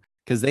you,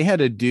 because they had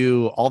to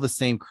do all the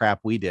same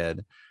crap we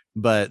did,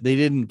 but they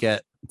didn't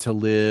get to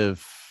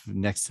live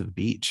next to the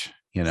beach,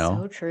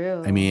 So I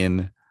true.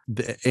 mean,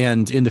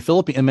 and in the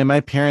Philippines, I mean,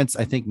 my parents,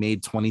 I think,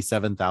 made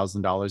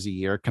 $27,000 a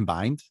year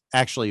combined.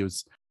 Actually,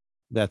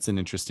 that's an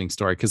interesting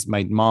story, because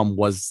my mom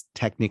was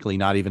technically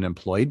not even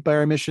employed by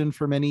our mission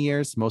for many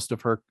years, most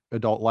of her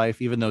adult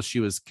life, even though she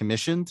was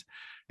commissioned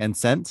and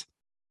sent.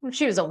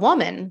 She was a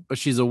woman. But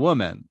she's a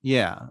woman,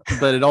 yeah.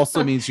 But it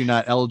also means you're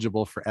not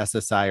eligible for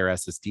SSI or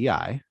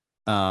SSDI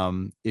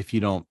if you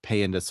don't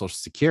pay into Social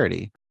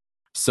Security.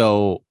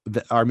 So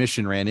our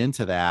mission ran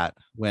into that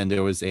when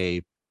there was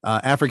a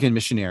African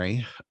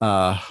missionary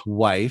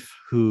wife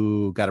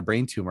who got a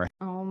brain tumor,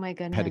 Oh my had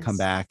to come goodness.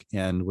 back,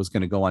 and was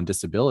going to go on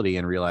disability,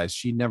 and realized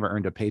she'd never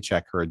earned a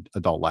paycheck her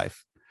adult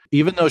life.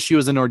 Even though she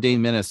was an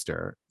ordained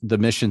minister, the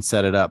mission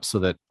set it up so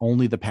that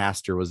only the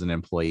pastor was an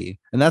employee.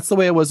 And that's the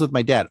way it was with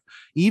my dad.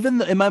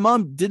 And my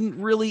mom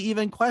didn't really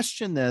even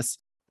question this.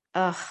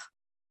 Ugh.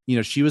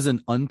 She was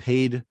an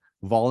unpaid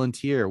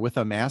volunteer with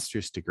a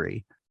master's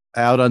degree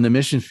out on the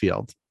mission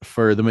field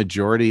for the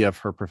majority of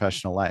her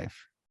professional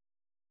life.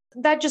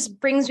 That just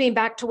brings me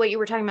back to what you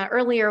were talking about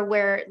earlier,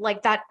 where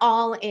like that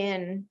all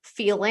in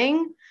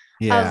feeling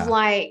of Yeah.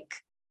 like,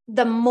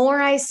 the more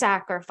I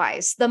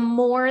sacrifice, the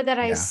more that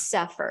I Yeah.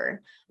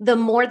 suffer, the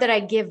more that I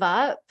give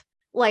up,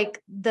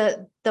 like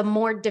the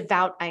more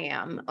devout I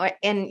am,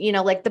 and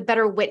like the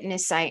better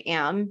witness I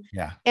am.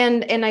 Yeah.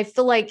 And I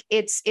feel like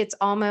it's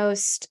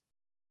almost,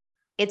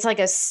 it's like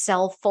a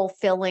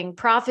self-fulfilling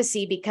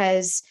prophecy,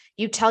 because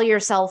you tell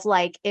yourself,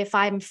 like, if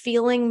I'm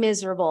feeling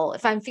miserable,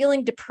 if I'm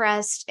feeling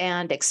depressed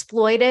and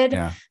exploited,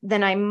 Yeah.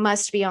 then I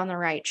must be on the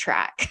right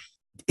track.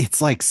 It's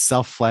like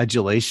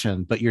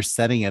self-flagellation, but you're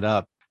setting it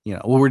up,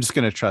 well, we're just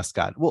going to trust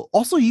God. Well,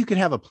 also you could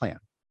have a plan.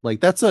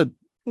 Like we can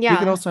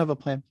Yeah. also have a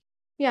plan.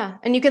 Yeah.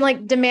 And you can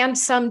like demand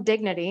some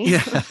dignity.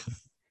 Yeah.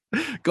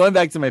 Going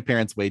back to my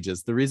parents'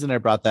 wages, the reason I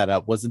brought that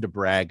up wasn't to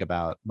brag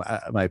about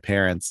my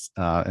parents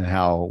and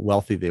how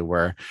wealthy they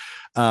were.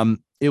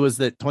 It was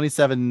that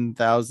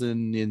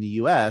 27,000 in the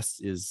US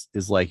is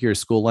like you're a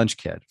school lunch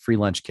kid, free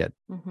lunch kid.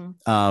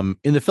 Mm-hmm.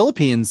 In the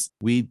Philippines,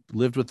 we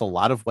lived with a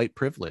lot of white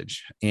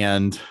privilege,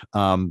 and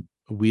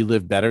we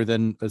lived better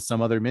than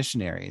some other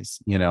missionaries.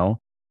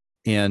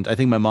 And I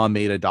think my mom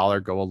made a dollar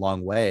go a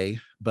long way,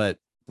 but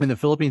in the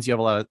Philippines, you have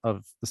a lot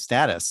of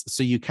status.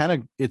 So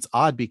it's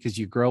odd, because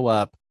you grow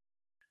up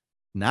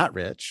not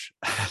rich,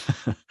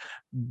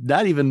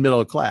 not even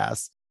middle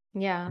class,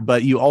 Yeah.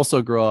 but you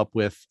also grow up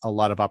with a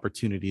lot of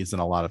opportunities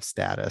and a lot of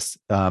status,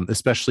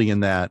 especially in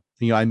that,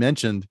 I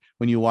mentioned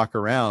when you walk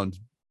around,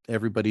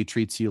 everybody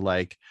treats you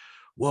like,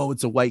 whoa,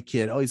 it's a white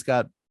kid. Oh, he's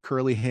got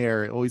curly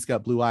hair. Oh, he's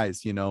got blue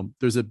eyes.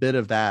 There's a bit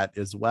of that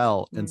as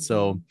well. And Mm-hmm.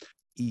 so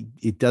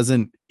it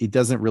doesn't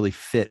really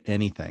fit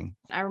anything.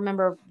 I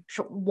remember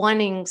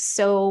wanting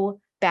so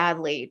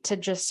badly to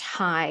just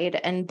hide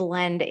and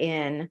blend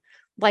in.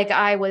 Like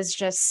I was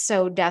just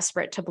so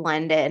desperate to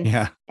blend in.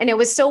 Yeah. And it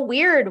was so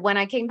weird when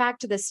I came back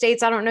to the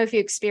States. I don't know if you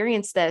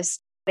experienced this.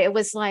 It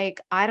was like,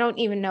 I don't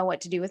even know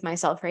what to do with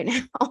myself right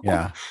now.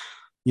 Yeah.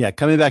 Yeah.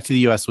 Coming back to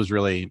the US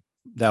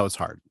that was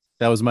hard.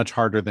 That was much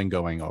harder than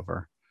going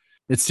over.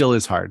 It still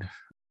is hard.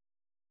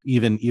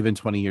 Even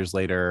 20 years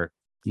later,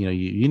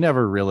 you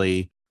never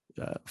really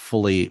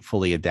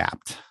fully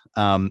adapt.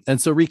 And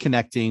so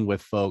reconnecting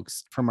with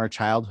folks from our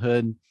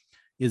childhood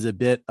is a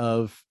bit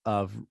of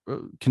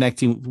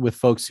connecting with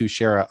folks who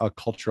share a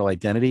cultural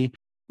identity.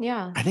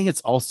 Yeah. I think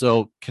it's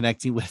also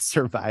connecting with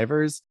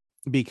survivors,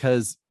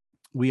 because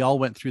we all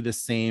went through the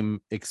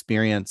same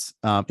experience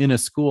in a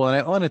school. And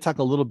I want to talk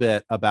a little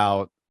bit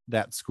about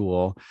that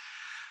school.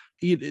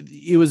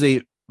 It was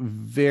a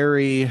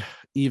very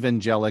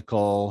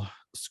evangelical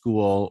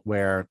school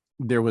where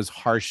there was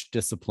harsh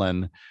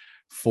discipline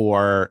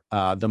for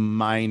the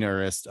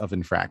minorest of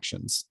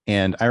infractions.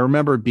 And I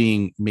remember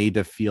being made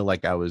to feel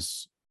like I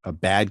was a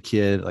bad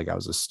kid, like I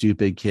was a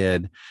stupid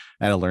kid.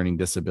 I had a learning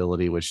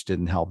disability, which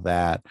didn't help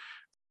that.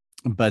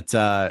 But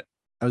I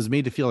was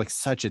made to feel like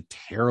such a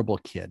terrible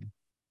kid.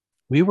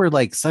 We were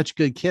like such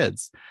good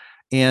kids.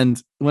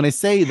 And when I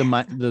say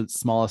the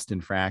smallest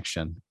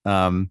infraction,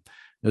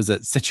 it was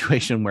a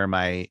situation where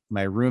my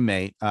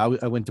roommate, I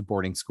went to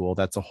boarding school.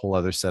 That's a whole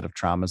other set of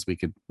traumas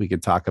we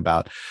could talk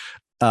about.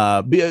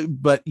 But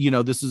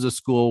this is a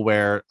school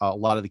where a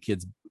lot of the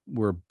kids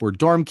were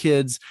dorm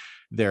kids.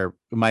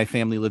 My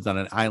family lived on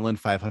an island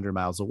 500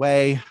 miles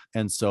away.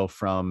 And so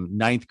from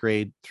ninth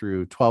grade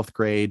through 12th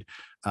grade,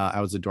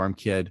 I was a dorm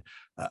kid.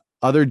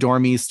 Other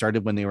dormies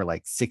started when they were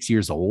like 6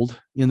 years old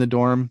in the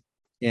dorm,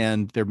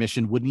 and their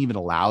mission wouldn't even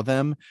allow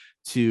them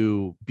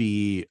to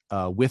be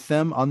with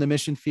them on the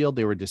mission field.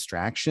 They were a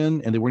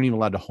distraction, and they weren't even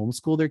allowed to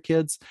homeschool their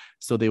kids.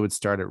 So they would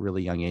start at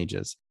really young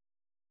ages.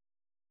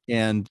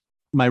 And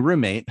my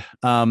roommate,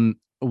 one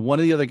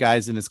of the other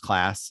guys in his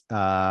class,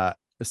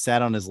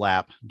 sat on his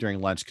lap during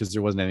lunch because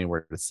there wasn't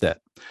anywhere to sit.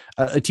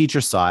 A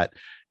teacher saw it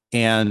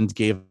and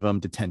gave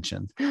him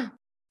detention.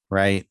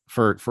 Right.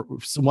 For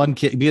one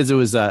kid, because it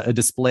was a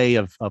display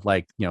of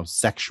like,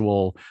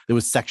 sexual, it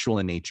was sexual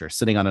in nature,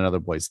 sitting on another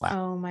boy's lap.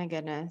 Oh my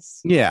goodness.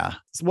 Yeah.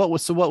 So what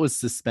was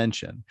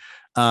suspension?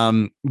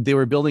 They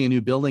were building a new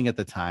building at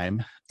the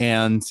time,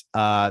 and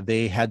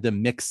they had to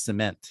mix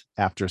cement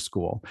after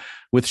school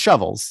with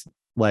shovels.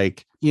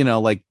 Like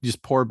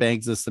just pour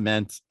bags of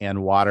cement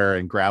and water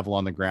and gravel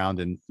on the ground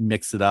and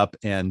mix it up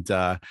and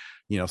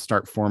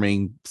start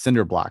forming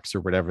cinder blocks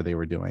or whatever they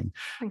were doing.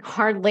 Like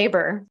hard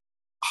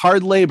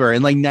labor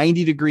And like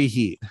 90-degree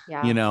heat,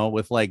 Yeah.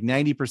 with like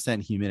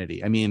 90%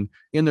 humidity. I mean,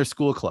 in their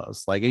school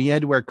clothes, like, and you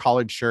had to wear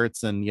collared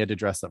shirts and you had to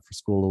dress up for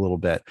school a little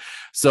bit.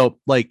 So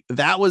like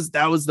that was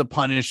the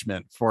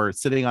punishment for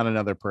sitting on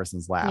another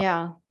person's lap,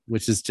 Yeah.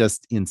 which is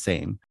just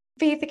insane.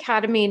 Faith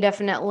Academy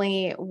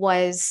definitely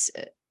was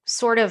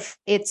sort of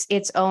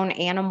its own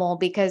animal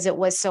because it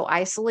was so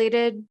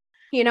isolated.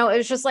 It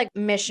was just like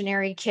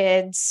missionary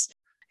kids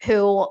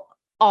who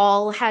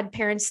all had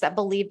parents that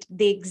believed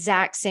the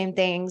exact same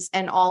things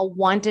and all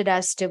wanted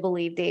us to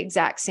believe the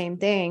exact same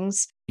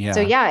things. Yeah.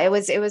 So yeah, it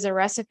was a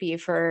recipe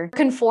for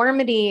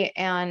conformity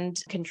and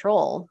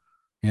control.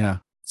 Yeah.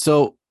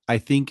 So I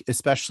think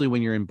especially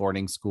when you're in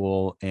boarding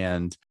school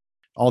and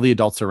all the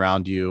adults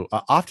around you,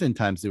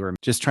 oftentimes they were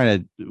just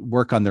trying to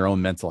work on their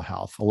own mental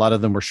health. A lot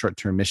of them were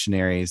short-term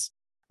missionaries.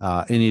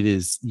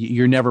 And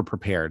you're never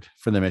prepared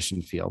for the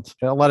mission field.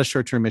 A lot of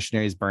short-term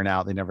missionaries burn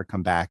out. They never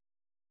come back.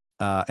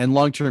 And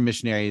long-term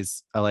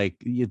missionaries are like,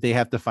 they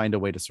have to find a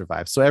way to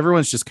survive. So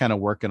everyone's just kind of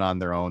working on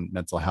their own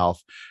mental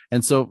health.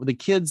 And so the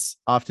kids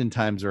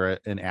oftentimes are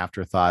an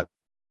afterthought.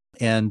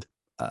 And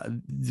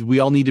we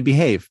all need to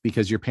behave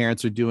because your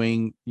parents are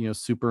doing,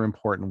 super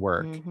important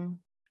work. Mm-hmm.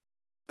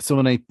 So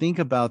when I think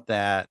about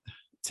that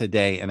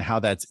today and how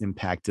that's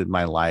impacted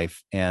my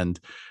life and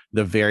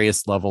the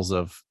various levels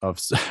of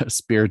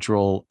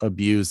spiritual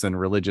abuse and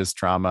religious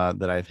trauma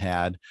that I've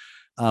had,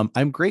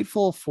 I'm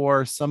grateful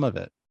for some of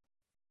it.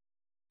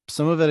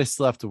 Some of it I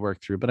still have to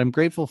work through, but I'm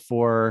grateful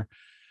for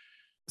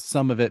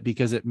some of it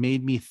because it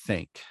made me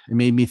think. It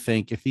made me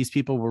think if these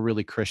people were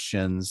really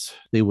Christians,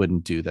 they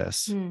wouldn't do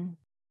this. Mm.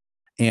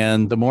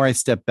 And the more I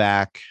step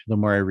back, the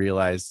more I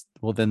realize,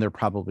 well, then they're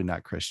probably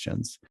not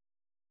Christians.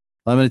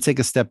 I'm going to take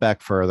a step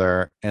back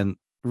further and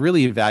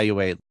really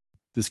evaluate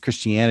this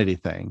Christianity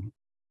thing.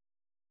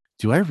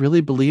 Do I really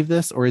believe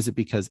this? Or is it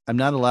because I'm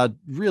not allowed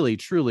really,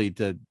 truly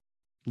to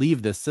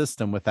leave this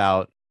system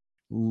without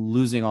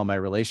losing all my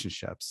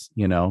relationships,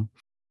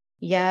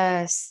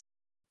 Yes.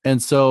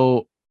 And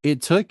so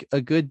it took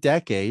a good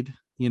decade,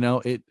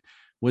 it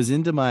was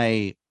into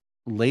my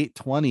late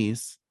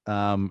 20s,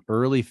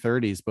 early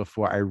 30s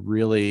before I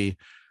really,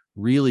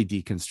 really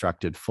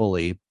deconstructed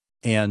fully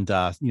and,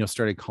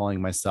 started calling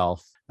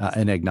myself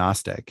an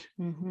agnostic,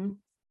 Mm-hmm.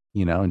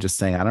 And just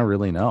saying, I don't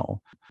really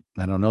know.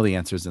 I don't know the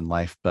answers in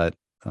life, but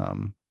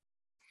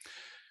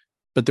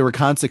there were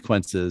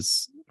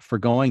consequences for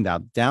going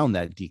down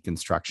that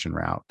deconstruction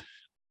route.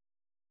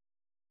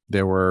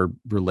 There were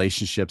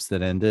relationships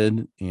that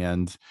ended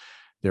and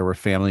there were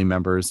family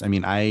members. I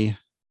mean, it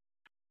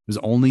was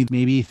only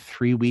maybe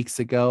 3 weeks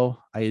ago,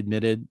 I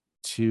admitted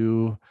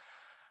to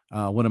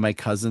one of my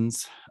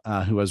cousins who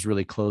I was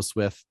really close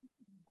with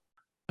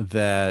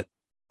that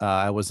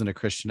I wasn't a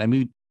Christian. I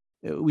mean,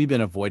 we've been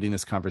avoiding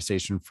this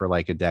conversation for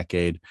like a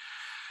decade.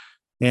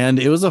 And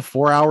it was a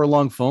 4-hour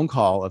long phone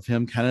call of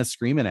him kind of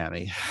screaming at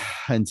me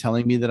and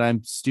telling me that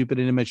I'm stupid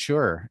and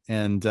immature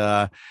and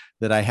that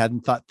I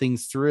hadn't thought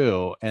things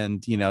through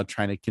and,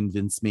 trying to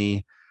convince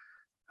me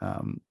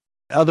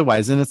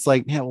otherwise. And it's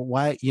like, yeah, well,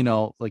 why,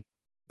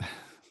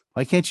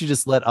 why can't you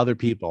just let other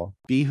people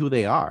be who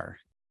they are?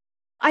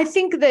 I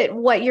think that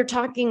what you're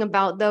talking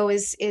about, though,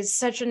 is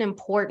such an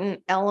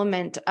important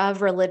element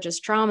of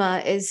religious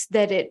trauma is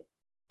that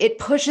it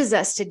pushes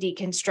us to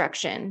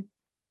deconstruction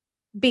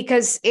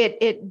because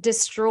it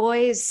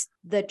destroys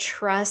the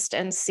trust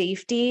and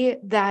safety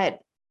that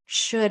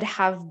should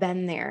have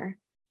been there.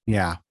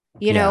 Yeah.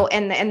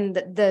 And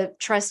the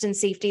trust and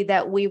safety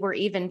that we were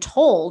even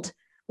told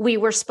we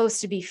were supposed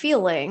to be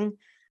feeling.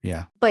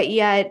 Yeah. But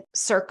yet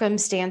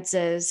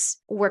circumstances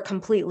were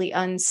completely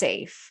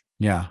unsafe.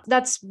 Yeah.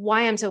 That's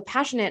why I'm so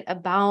passionate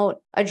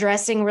about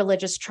addressing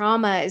religious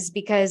trauma is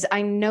because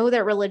I know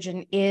that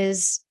religion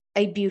is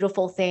a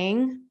beautiful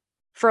thing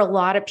for a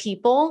lot of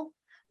people,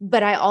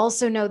 but I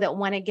also know that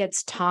when it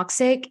gets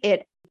toxic,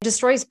 it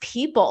destroys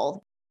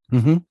people.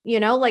 Mm-hmm.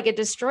 Like it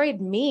destroyed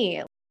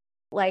me.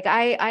 Like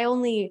I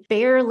only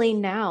barely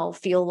now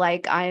feel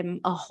like I'm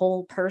a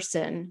whole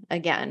person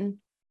again.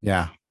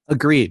 Yeah.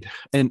 Agreed.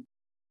 And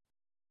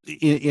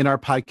in our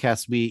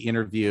podcast, we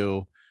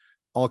interview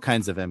all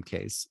kinds of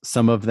MKs.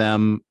 Some of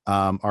them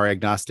are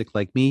agnostic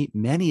like me.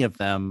 Many of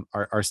them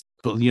are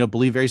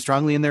believe very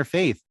strongly in their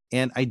faith,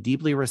 and I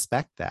deeply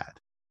respect that.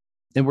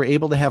 And we're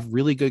able to have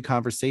really good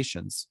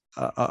conversations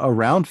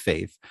around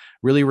faith,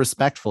 really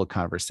respectful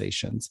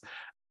conversations.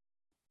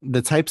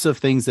 The types of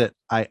things that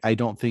I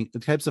don't think, the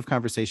types of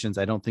conversations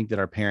I don't think that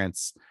our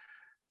parents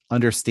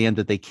understand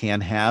that they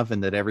can have,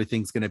 and that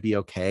everything's going to be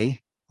okay.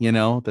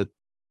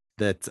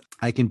 That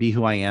I can be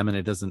who I am and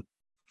it doesn't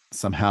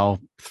somehow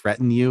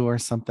threaten you or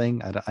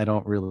something. I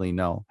don't really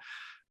know.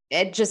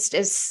 It just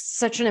is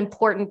such an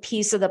important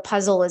piece of the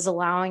puzzle, is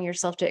allowing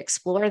yourself to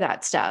explore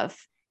that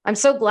stuff. I'm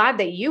so glad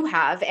that you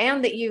have,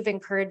 and that you've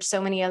encouraged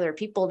so many other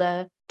people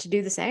to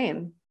do the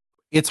same.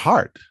 It's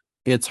hard.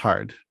 It's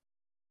hard.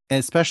 And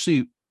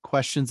especially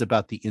questions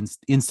about the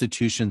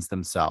institutions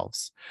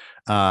themselves.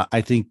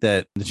 I think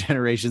that the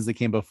generations that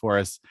came before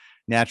us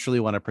naturally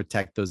want to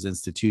protect those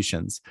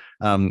institutions.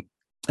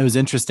 It was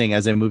interesting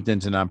as I moved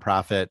into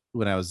nonprofit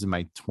when I was in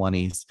my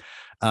 20s.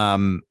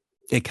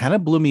 It kind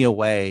of blew me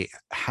away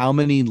how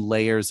many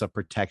layers of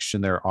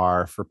protection there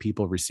are for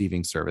people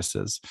receiving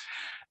services.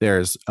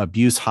 There's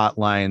abuse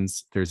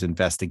hotlines, there's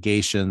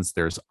investigations,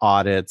 there's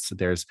audits,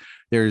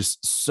 there's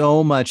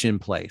so much in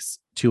place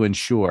to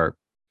ensure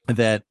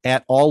that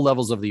at all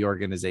levels of the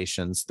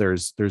organizations,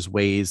 there's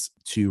ways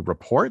to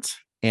report,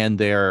 and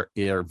there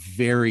are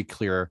very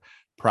clear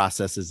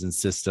processes and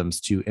systems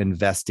to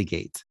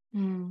investigate.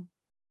 Mm.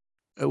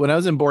 When I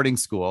was in boarding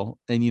school,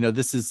 and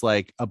this is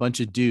like a bunch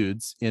of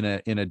dudes in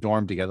a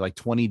dorm together, like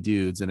 20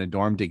 dudes in a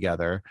dorm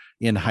together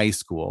in high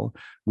school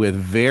with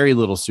very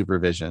little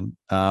supervision.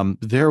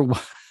 There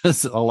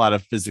was a lot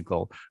of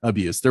physical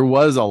abuse. There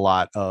was a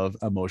lot of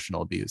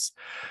emotional abuse.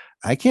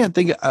 I can't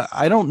think.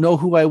 I don't know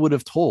who I would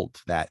have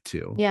told that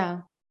to.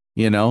 Yeah.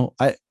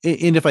 And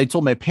if I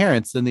told my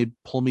parents, then they'd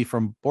pull me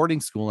from boarding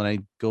school and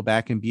I'd go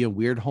back and be a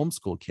weird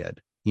homeschool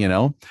kid.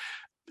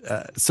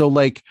 So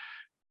like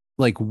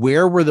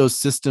where were those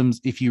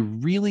systems? If you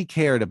really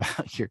cared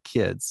about your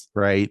kids,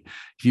 right?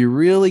 If you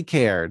really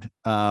cared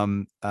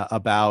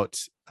about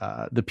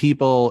the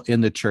people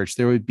in the church,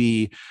 there would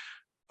be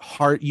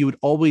you would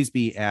always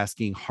be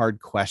asking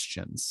hard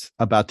questions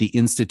about the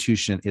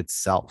institution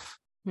itself.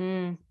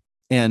 Mm.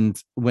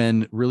 And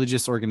when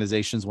religious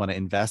organizations want to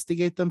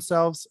investigate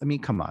themselves, I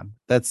mean, come on,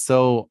 that's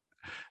so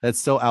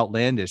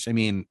outlandish. I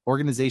mean,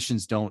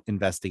 organizations don't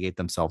investigate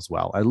themselves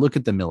well. I look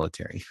at the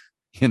military,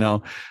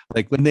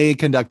 like when they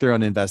conduct their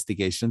own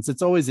investigations,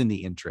 it's always in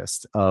the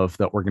interest of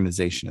the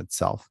organization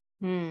itself.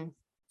 Mm.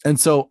 And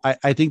so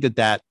I think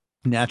that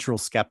natural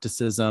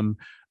skepticism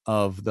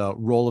of the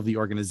role of the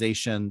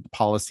organization,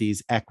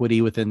 policies,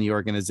 equity within the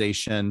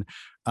organization,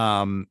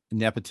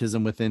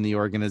 nepotism within the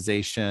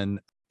organization,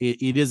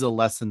 it is a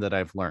lesson that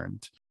I've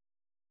learned.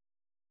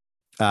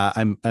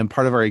 I'm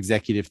part of our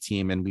executive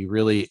team, and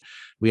we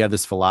have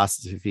this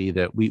philosophy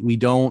that we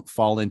don't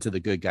fall into the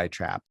good guy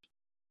trap,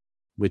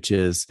 which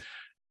is,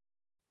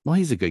 well,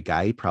 he's a good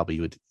guy. He probably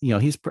would,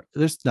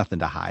 there's nothing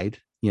to hide,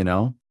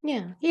 Yeah,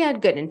 he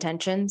had good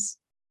intentions.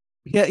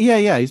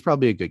 Yeah. He's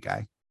probably a good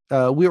guy.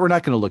 We're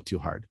not going to look too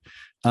hard.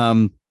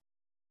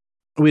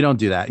 We don't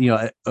do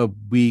that.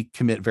 We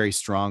commit very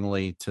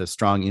strongly to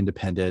strong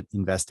independent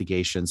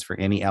investigations for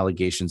any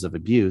allegations of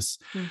abuse.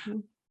 Mm-hmm.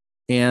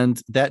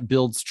 And that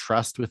builds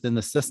trust within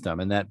the system,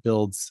 and that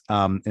builds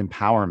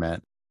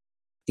empowerment.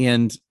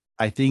 And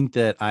I think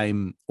that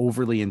I'm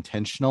overly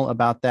intentional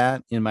about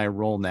that in my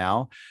role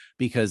now,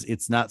 because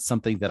it's not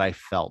something that I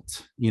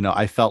felt.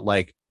 I felt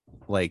like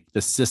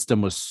the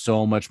system was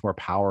so much more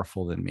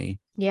powerful than me.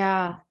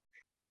 Yeah.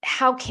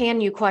 How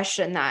can you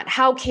question that?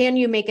 How can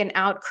you make an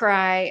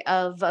outcry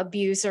of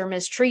abuse or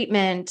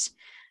mistreatment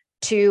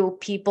to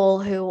people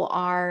who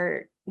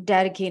are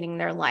dedicating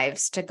their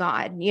lives to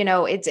God?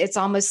 It's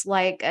almost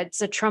like it's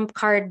a trump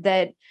card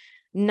that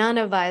none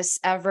of us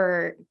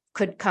ever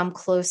could come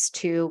close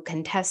to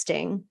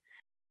contesting.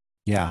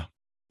 Yeah.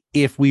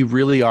 If we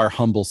really are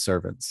humble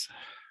servants,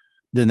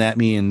 then that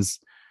means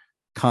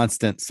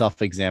constant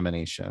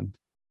self-examination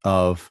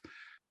of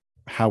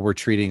how we're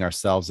treating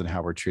ourselves and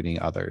how we're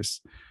treating others.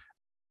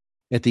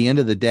 At the end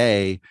of the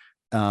day,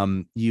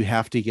 you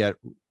have to get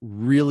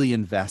really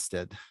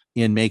invested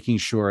in making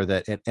sure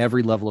that at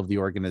every level of the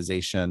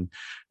organization,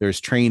 there's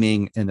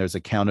training and there's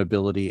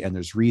accountability and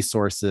there's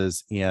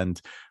resources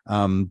and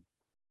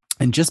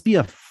just be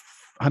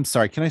I'm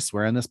sorry, can I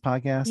swear on this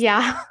podcast?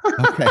 Yeah.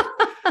 Okay.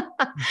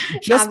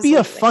 Just be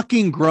a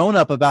fucking grown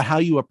up about how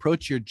you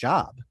approach your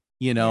job,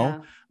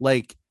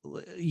 like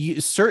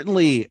you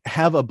certainly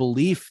have a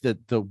belief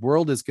that the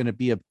world is going to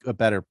be a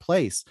better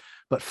place,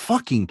 but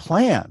fucking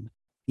plan,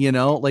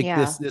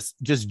 this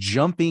just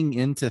jumping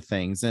into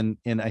things. And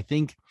I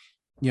think,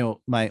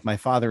 my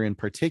father in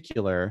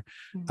particular,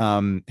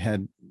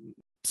 had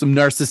some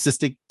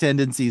narcissistic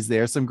tendencies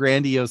there, some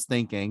grandiose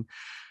thinking,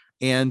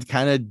 and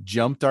kind of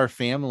jumped our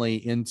family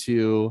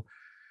into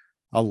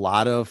a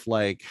lot of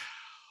like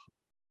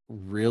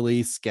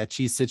really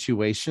sketchy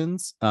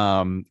situations,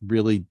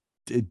 really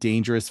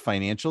dangerous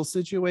financial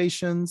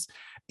situations.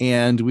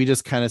 And we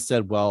just kind of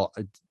said, well,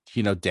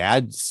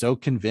 dad's so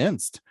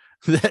convinced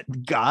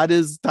that God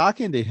is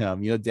talking to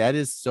him. Dad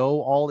is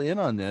so all in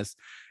on this.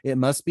 It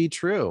must be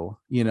true.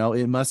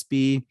 It must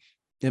be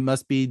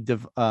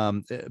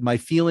my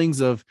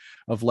feelings of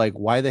like,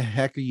 why the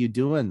heck are you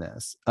doing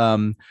this?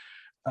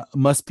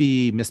 Must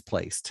be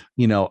misplaced.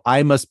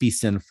 I must be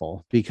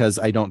sinful because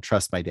I don't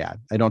trust my dad.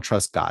 I don't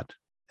trust God.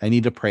 I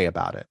need to pray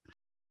about it.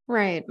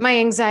 Right. My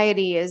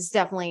anxiety is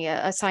definitely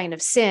a sign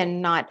of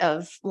sin, not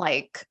of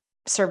like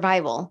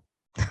survival.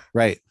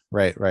 Right.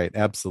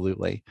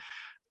 Absolutely.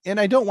 And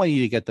I don't want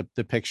you to get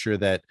the picture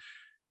that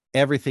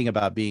everything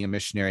about being a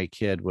missionary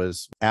kid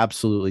was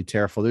absolutely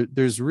terrible.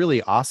 There's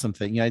really awesome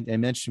thing. I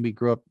mentioned we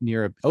grew up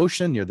near an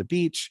ocean, near the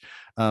beach,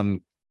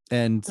 and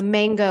The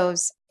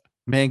mangoes,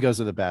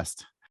 mangoes are the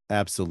best.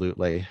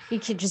 Absolutely. you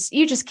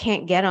just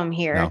can't get them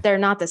here. No, They're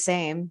not the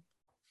same.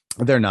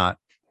 they're not.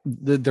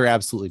 They're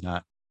absolutely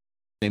not.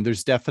 And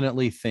there's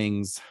definitely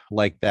things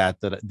like that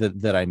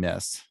I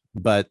miss,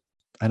 but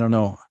I don't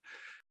know.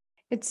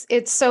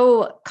 It's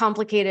so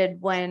complicated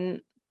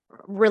when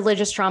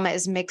religious trauma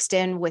is mixed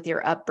in with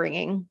your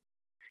upbringing.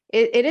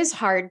 It is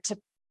hard to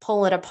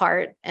pull it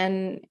apart.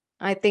 And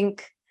I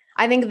think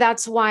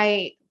that's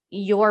why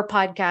your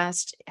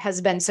podcast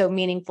has been so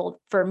meaningful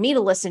for me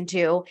to listen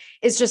to,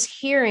 is just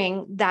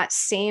hearing that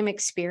same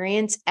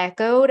experience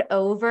echoed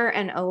over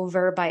and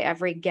over by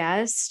every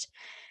guest.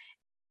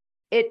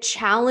 It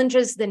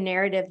challenges the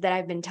narrative that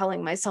I've been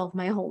telling myself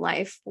my whole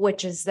life,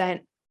 which is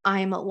that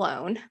I'm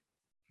alone.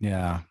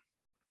 Yeah.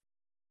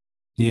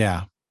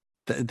 Yeah.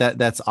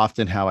 That's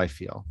often how I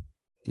feel.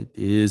 It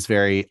is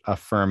very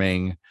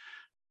affirming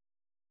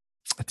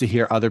to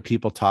hear other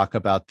people talk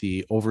about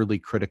the overly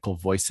critical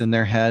voice in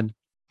their head.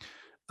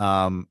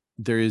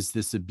 There is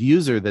this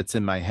abuser that's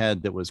in my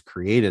head that was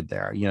created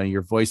there.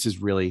 Your voice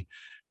is really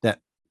that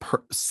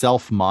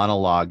self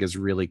monologue is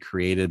really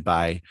created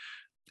by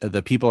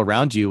the people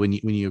around you when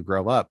you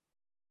grow up.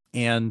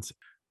 And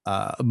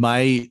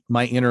my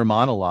inner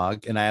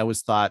monologue, and I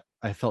always thought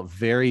I felt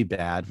very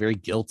bad, very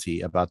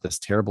guilty about this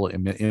terrible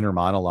inner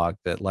monologue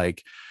that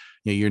like,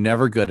 you're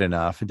never good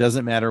enough. It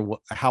doesn't matter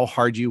how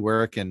hard you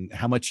work and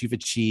how much you've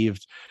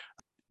achieved.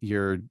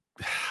 You're,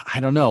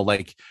 I don't know,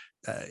 like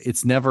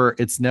it's never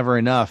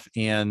enough.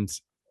 And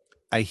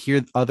I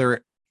hear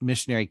other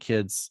missionary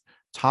kids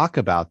talk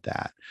about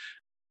that,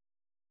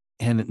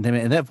 and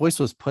that voice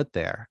was put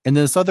there, and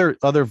this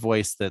other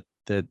voice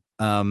that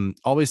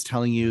always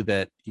telling you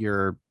that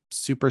you're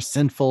super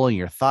sinful and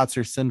your thoughts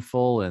are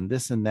sinful and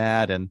this and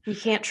that, and You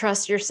can't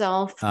trust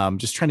yourself.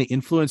 just trying to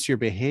influence your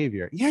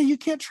behavior. Yeah, you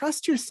can't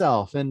trust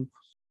yourself, and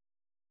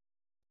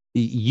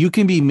you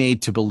can be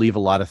made to believe a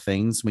lot of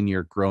things when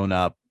you're grown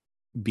up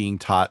being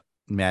taught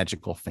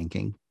magical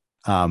thinking.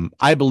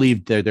 I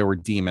believed there were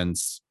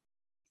demons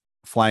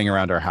flying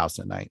around our house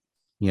at night.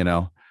 you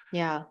know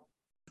Yeah.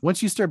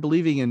 Once you start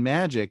believing in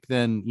magic,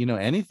 then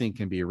anything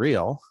can be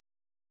real.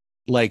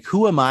 Like,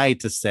 who am I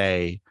to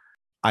say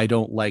I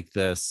don't like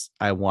this,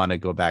 I want to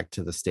go back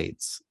to the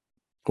States,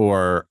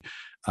 or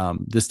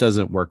this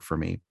doesn't work for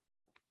me?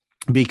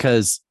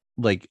 Because,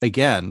 like,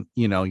 again,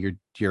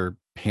 your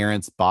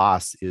parents'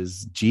 boss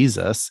is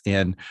Jesus,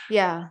 and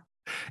Yeah.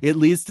 it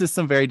leads to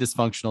some very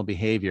dysfunctional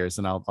behaviors.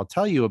 And I'll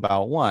tell you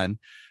about one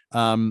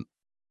um,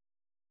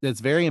 that's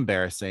very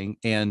embarrassing,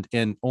 and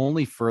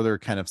only further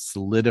kind of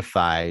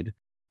solidified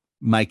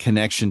my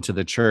connection to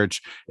the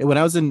church. And when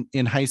I was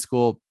in high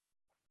school,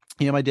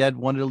 my dad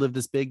wanted to live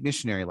this big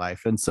missionary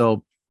life. And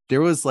so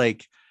there was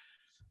like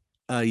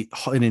an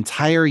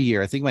entire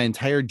year, I think my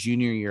entire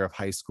junior year of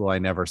high school, I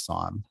never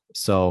saw him.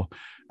 So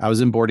I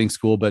was in boarding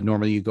school, but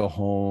normally you go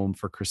home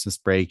for Christmas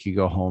break, you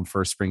go home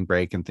for spring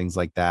break and things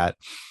like that.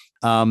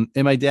 And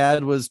my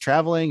dad was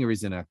traveling, or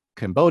he's in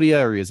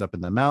Cambodia, or he was up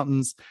in the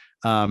mountains.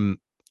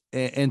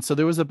 And so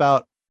there was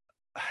I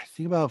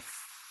think about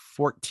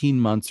 14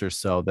 months or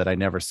so that I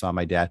never saw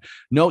my dad.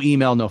 No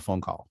email, no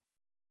phone call.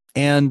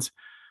 And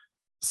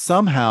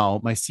somehow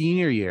my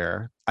senior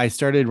year, I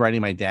started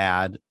writing my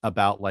dad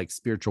about like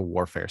spiritual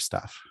warfare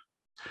stuff,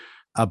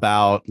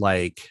 about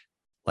like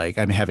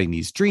I'm having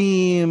these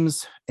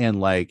dreams,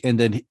 and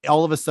then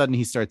all of a sudden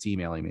he starts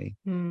emailing me.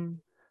 Hmm.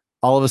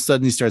 All of a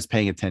sudden he starts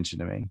paying attention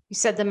to me. You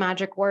said the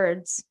magic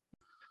words.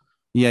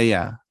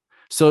 Yeah.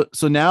 So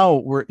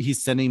now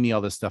he's sending me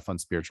all this stuff on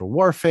spiritual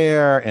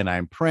warfare, and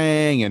I'm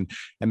praying, and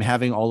I'm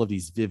having all of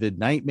these vivid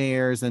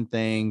nightmares and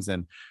things.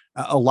 And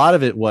a lot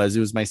of it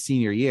was my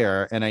senior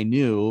year, and I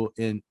knew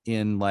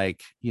in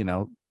like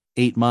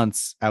 8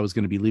 months I was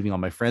going to be leaving all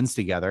my friends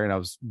together, and I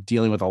was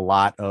dealing with a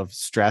lot of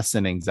stress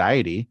and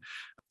anxiety,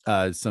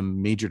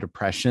 some major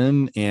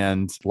depression,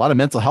 and a lot of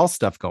mental health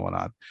stuff going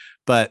on.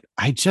 But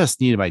I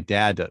just needed my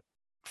dad to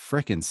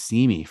fricking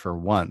see me for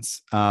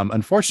once.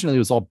 Unfortunately, it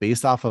was all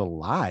based off of a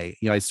lie.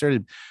 I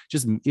started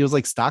it was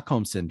like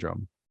Stockholm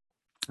syndrome.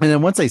 And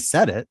then once I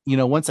said it,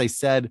 once I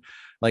said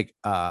like,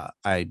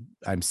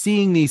 I'm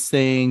seeing these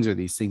things, or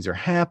these things are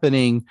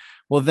happening,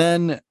 well,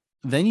 then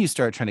you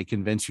start trying to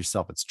convince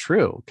yourself it's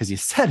true because you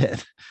said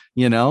it,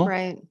 you know?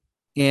 Right.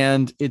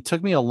 And it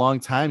took me a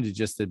long time to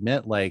just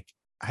admit, like,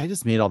 I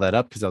just made all that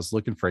up because I was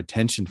looking for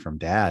attention from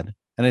dad.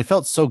 And I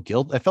felt so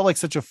guilty. I felt like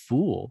such a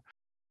fool.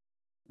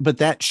 But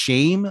that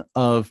shame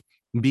of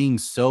being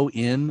so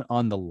in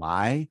on the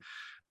lie,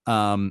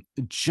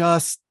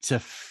 just to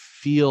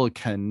feel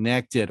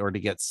connected or to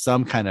get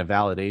some kind of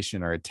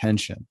validation or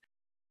attention.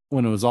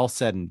 When it was all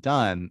said and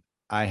done,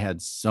 I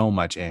had so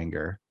much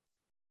anger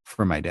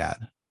for my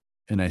dad,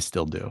 and I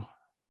still do.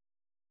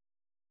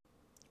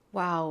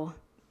 Wow.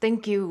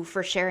 Thank you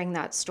for sharing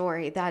that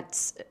story.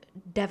 That's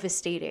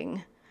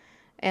devastating.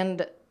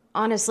 And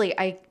honestly,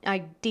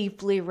 I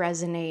deeply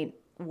resonate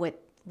with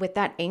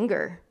that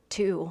anger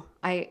too.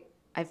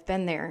 I've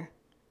been there.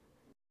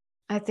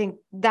 I think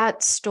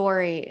that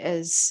story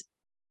is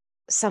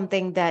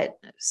something that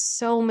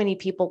so many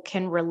people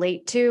can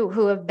relate to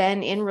who have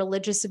been in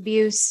religious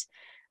abuse.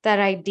 That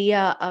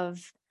idea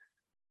of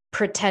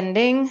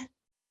pretending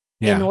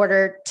in Yeah.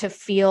 order to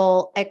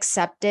feel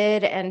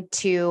accepted and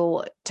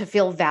to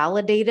feel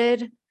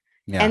validated,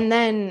 Yeah. and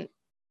then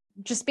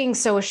just being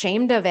so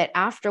ashamed of it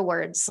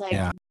afterwards. Like,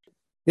 Yeah.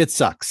 It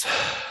sucks.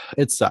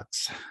 It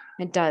sucks.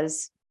 it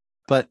does.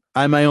 But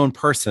I'm my own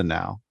person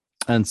now.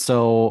 And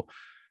so,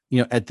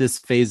 at this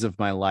phase of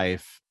my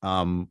life,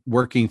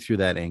 working through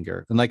that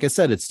anger, and like I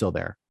said, it's still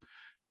there.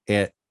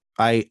 It,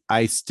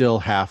 I still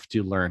have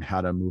to learn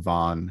how to move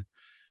on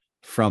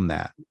from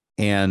that.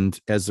 And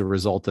as a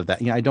result of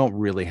that, I don't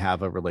really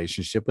have a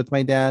relationship with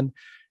my dad.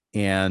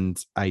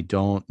 And I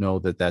don't know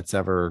that that's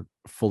ever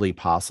fully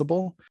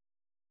possible.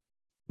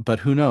 But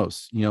who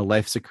knows?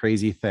 Life's a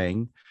crazy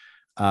thing.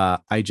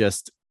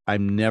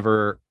 I'm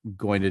never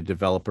going to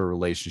develop a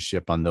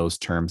relationship on those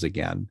terms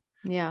again.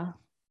 Yeah.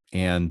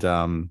 And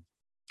I'm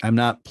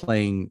not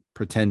playing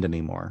pretend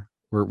anymore.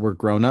 We're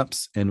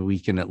grown-ups, and we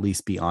can at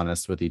least be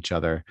honest with each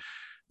other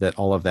that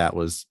all of that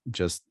was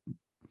just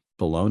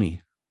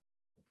baloney.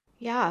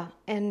 Yeah.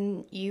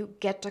 And you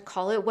get to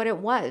call it what it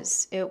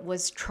was. It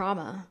was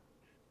trauma.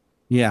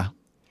 Yeah.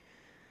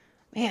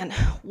 Man,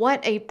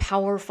 what a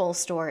powerful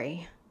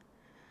story.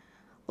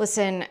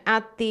 Listen,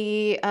 at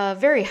the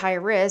very high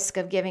risk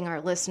of giving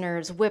our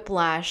listeners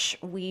whiplash,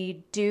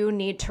 we do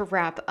need to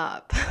wrap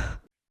up.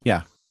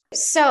 Yeah.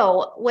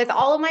 So, with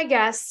all of my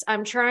guests,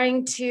 I'm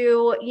trying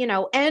to,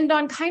 end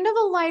on kind of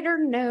a lighter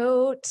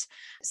note.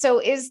 So,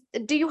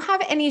 do you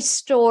have any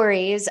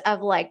stories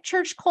of like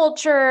church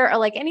culture or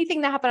like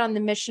anything that happened on the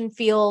mission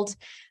field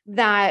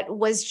that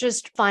was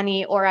just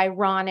funny or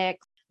ironic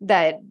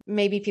that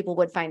maybe people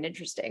would find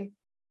interesting?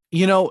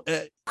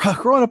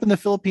 Growing up in the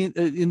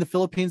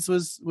Philippines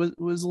was a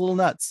little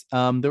nuts.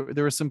 There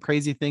were some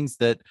crazy things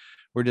that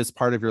were just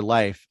part of your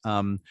life.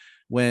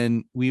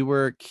 When we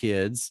were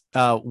kids,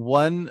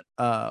 one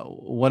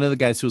of the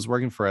guys who was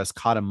working for us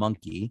caught a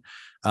monkey,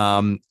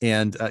 and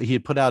he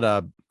had put out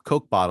a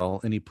Coke bottle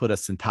and he put a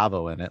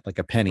centavo in it, like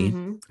a penny.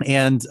 Mm-hmm.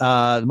 And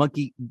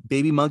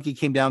baby monkey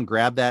came down,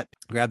 grabbed that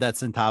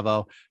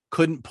centavo,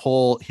 couldn't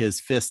pull his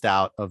fist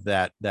out of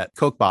that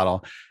Coke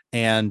bottle.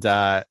 And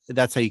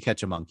that's how you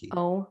catch a monkey.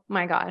 Oh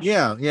my gosh.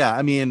 Yeah.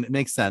 I mean, it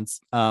makes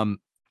sense.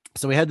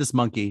 So we had this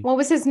monkey. What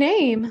was his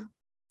name?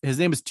 His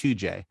name is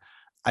 2J.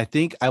 I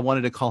think I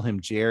wanted to call him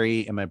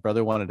Jerry, and my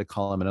brother wanted to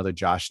call him another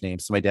Josh name.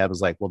 So my dad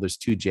was like, well, there's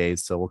 2Js,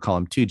 so we'll call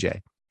him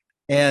 2J.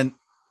 And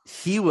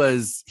he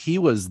was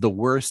the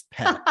worst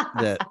pet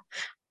that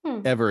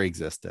ever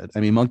existed.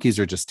 I mean, monkeys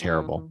are just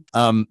terrible.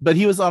 But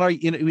he was on our,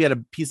 we had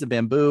a piece of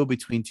bamboo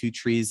between two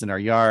trees in our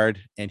yard,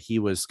 and he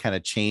was kind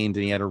of chained,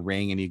 and he had a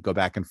ring, and he'd go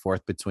back and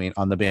forth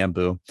on the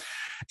bamboo,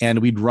 and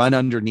we'd run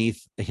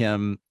underneath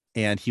him,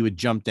 and he would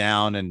jump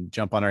down and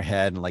jump on our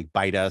head and like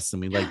bite us,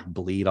 and we like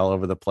bleed all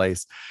over the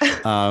place.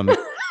 I've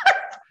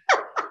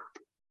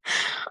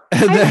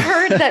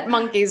heard that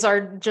monkeys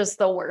are just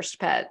the worst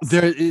pets.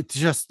 It's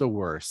just the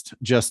worst.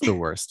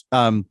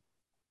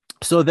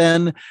 So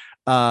then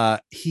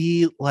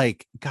he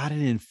like got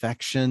an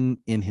infection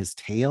in his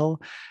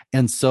tail,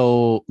 and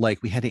so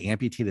like we had to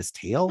amputate his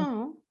tail.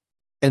 Oh.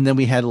 And then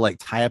we had to like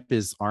tie up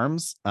his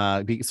arms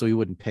so he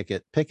wouldn't pick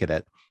at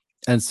it.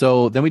 And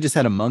so then we just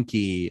had a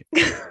monkey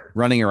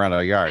running around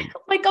our yard.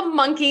 Like a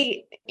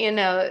monkey in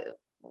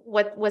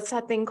what's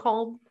that thing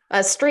called?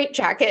 A straight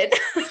jacket.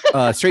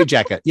 Straight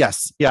jacket.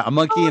 Yes. Yeah. A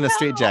monkey in a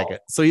straight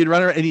jacket. So he'd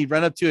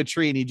run up to a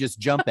tree and he'd just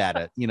jump at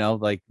it,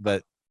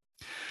 but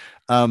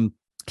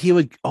he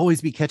would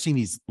always be catching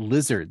these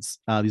lizards,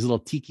 these little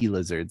tiki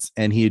lizards,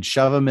 and he'd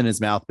shove them in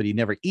his mouth, but he'd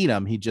never eat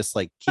them. He'd just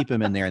like keep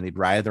them in there, and they'd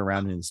writhe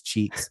around in his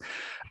cheeks.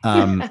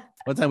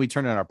 One time we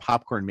turned on our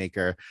popcorn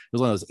maker. It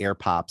was one of those air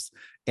pops,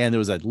 and there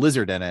was a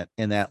lizard in it,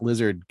 and that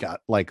lizard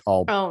got like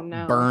all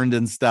burned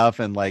and stuff,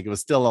 and like it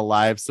was still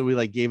alive. So we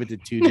like gave it to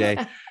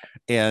 2J,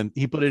 and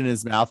he put it in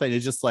his mouth, and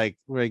it's just like,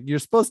 you're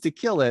supposed to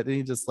kill it, and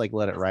he just like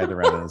let it writhe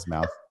around in his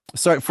mouth.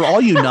 Sorry for all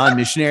you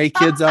non-missionary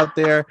kids out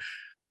there.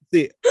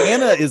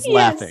 Anna is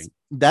laughing.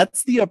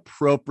 That's the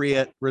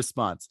appropriate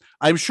response.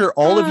 I'm sure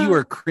all of you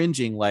are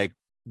cringing, like,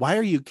 why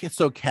are you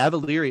so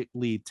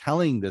cavalierly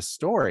telling this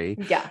story?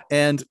 Yeah.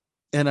 And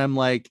I'm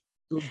like,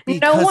 no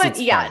one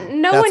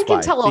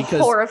can tell a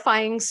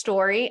horrifying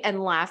story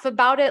and laugh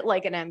about it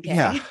like an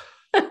MK.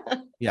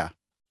 Yeah.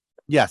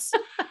 Yes.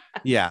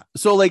 Yeah.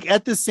 So like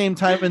at the same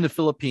time in the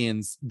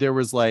Philippines, there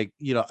was like,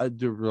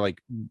 there were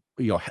like,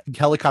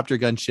 helicopter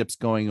gunships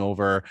going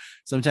over.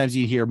 Sometimes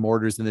you hear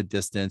mortars in the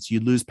distance. You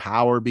lose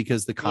power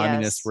because the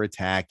communists were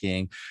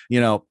attacking.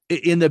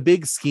 In the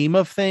big scheme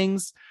of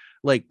things,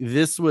 like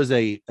this was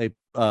a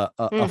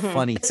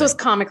funny This thing. was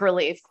comic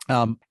relief.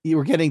 You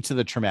were getting to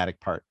the traumatic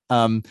part.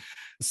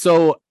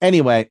 So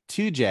anyway,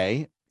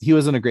 2J, he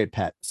wasn't a great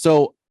pet.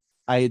 So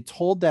I had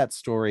told that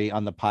story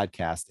on the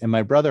podcast and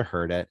my brother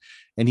heard it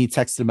and he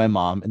texted my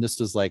mom. And this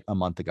was like a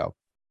month ago.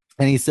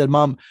 And he said,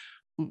 Mom,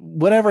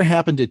 whatever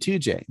happened to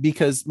 2J?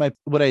 Because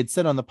what I had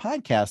said on the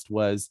podcast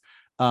was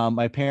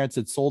my parents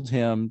had sold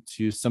him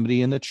to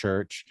somebody in the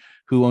church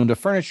who owned a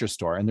furniture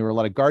store. And there were a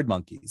lot of guard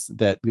monkeys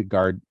that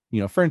guard,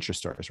 furniture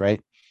stores.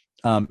 Right.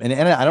 And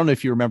I don't know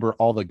if you remember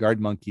all the guard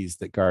monkeys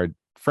that guard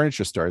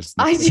furniture stores.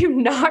 I do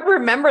not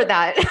remember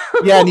that.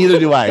 Yeah, neither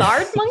do I.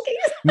 Guard monkeys?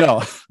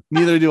 No,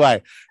 neither do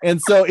I.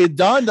 And so it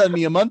dawned on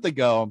me a month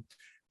ago,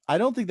 I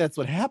don't think that's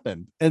what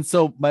happened. And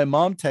so my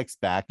mom texts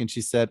back and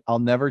she said, I'll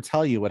never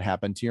tell you what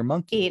happened to your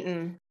monkey.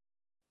 Eaten.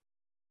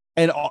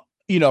 And,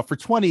 for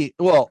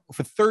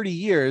 30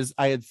 years,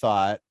 I had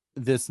thought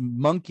this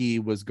monkey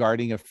was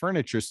guarding a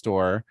furniture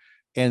store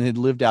and had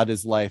lived out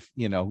his life,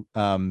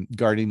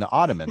 guarding the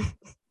ottoman.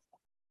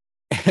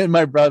 And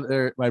my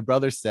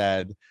brother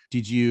said,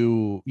 did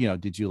you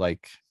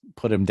like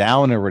put him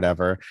down or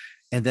whatever?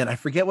 And then I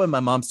forget what my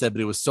mom said,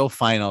 but it was so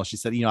final. She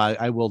said,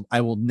 I will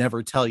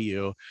never tell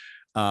you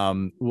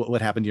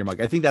what happened to your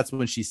monkey. I think that's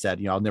when she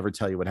said, I'll never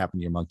tell you what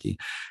happened to your monkey.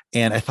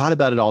 And I thought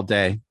about it all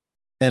day.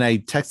 And I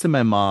texted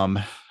my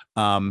mom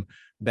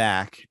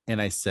back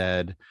and I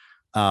said,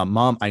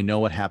 Mom, I know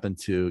what happened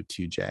to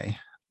 2J.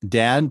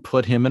 Dad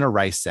put him in a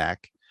rice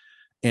sack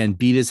and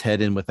beat his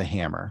head in with a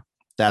hammer.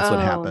 That's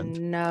what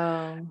happened.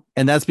 No.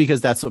 And that's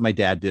because that's what my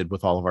dad did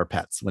with all of our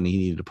pets when he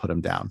needed to put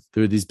them down.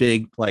 There were these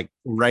big like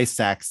rice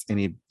sacks and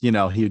he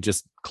would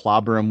just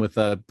clobber them with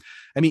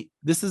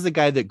this is a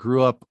guy that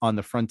grew up on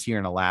the frontier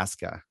in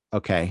Alaska.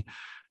 Okay.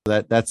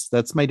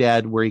 That's my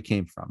dad, where he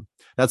came from.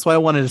 That's why I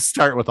wanted to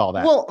start with all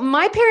that. Well,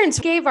 my parents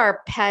gave our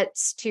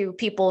pets to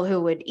people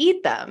who would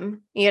eat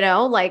them,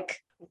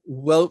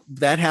 Well,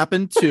 that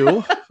happened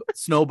too.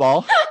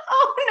 Snowball.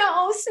 Oh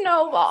no,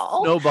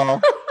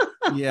 Snowball.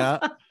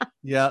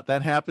 Yeah,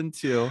 that happened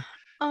too.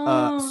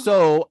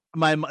 So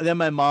my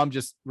mom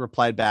just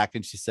replied back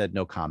and she said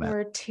no comment.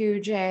 Or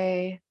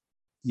 2J.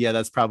 Yeah,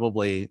 that's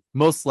probably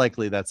most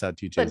likely that's how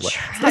 2J was. The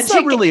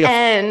tragic really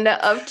end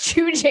of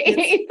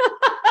 2J.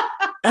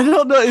 I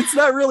don't know. It's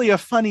not really a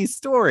funny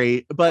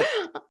story, but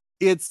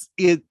it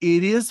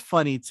is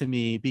funny to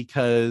me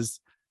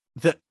because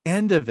the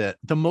end of it,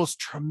 the most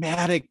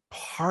traumatic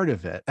part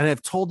of it, and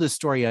I've told this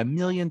story a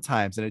million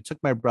times, and it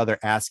took my brother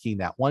asking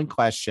that one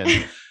question.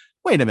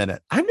 Wait a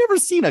minute. I've never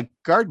seen a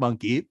guard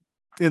monkey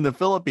in the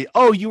Philippines.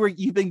 Oh,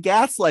 you've been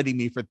gaslighting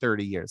me for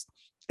 30 years.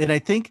 And I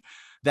think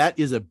that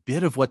is a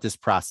bit of what this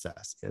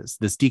process is,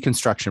 this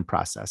deconstruction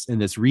process and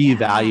this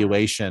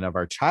reevaluation of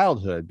our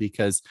childhood,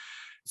 because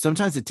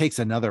sometimes it takes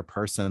another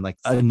person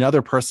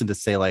to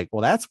say like,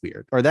 well, that's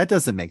weird, or that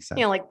doesn't make sense.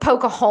 Like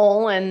poke a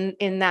hole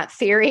in that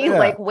theory. Yeah.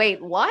 Like,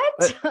 wait,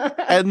 what?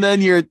 And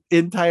then your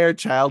entire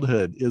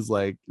childhood is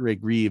like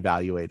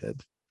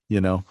reevaluated,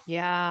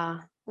 Yeah.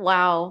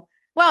 Wow.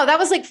 That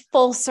was like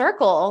full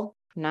circle.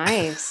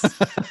 Nice.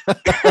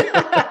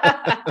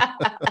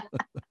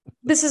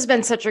 This has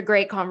been such a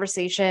great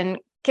conversation.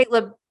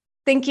 Caleb,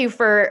 thank you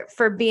for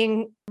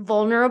being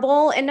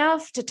vulnerable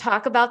enough to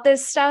talk about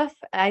this stuff.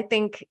 I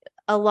think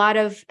a lot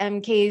of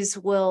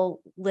MKs will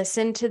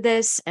listen to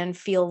this and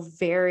feel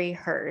very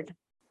heard.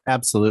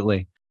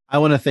 Absolutely. I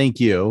want to thank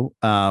you.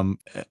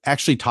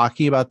 Actually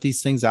talking about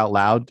these things out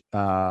loud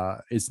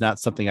is not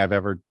something I've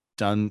ever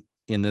done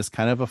in this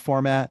kind of a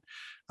format.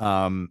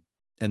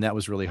 And that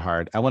was really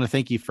hard. I want to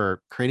thank you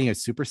for creating a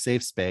super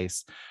safe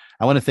space.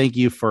 I want to thank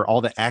you for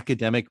all the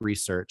academic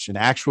research and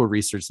actual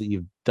research that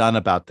you've done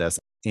about this.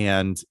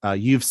 And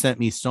you've sent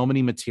me so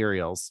many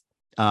materials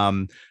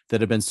that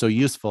have been so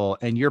useful.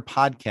 And your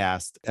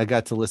podcast, I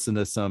got to listen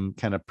to some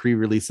kind of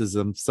pre-releases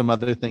and some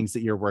other things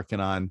that you're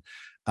working on.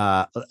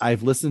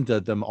 I've listened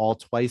to them all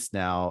twice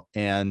now,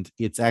 and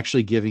it's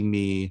actually giving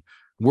me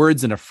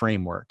words and a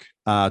framework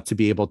to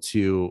be able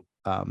to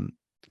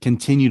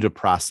continue to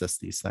process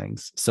these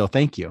things. So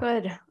thank you.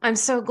 Good. I'm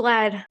so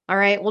glad. All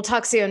right. We'll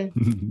talk soon.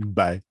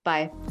 Bye.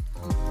 Bye.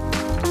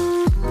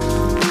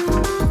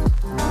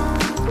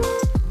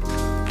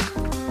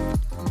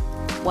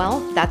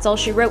 Well, that's all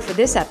she wrote for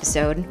this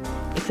episode.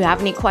 If you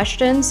have any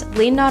questions,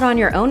 lean not on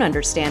your own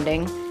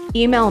understanding.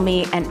 Email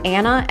me at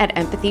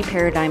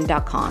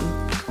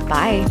anna@empathyparadigm.com.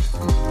 Bye.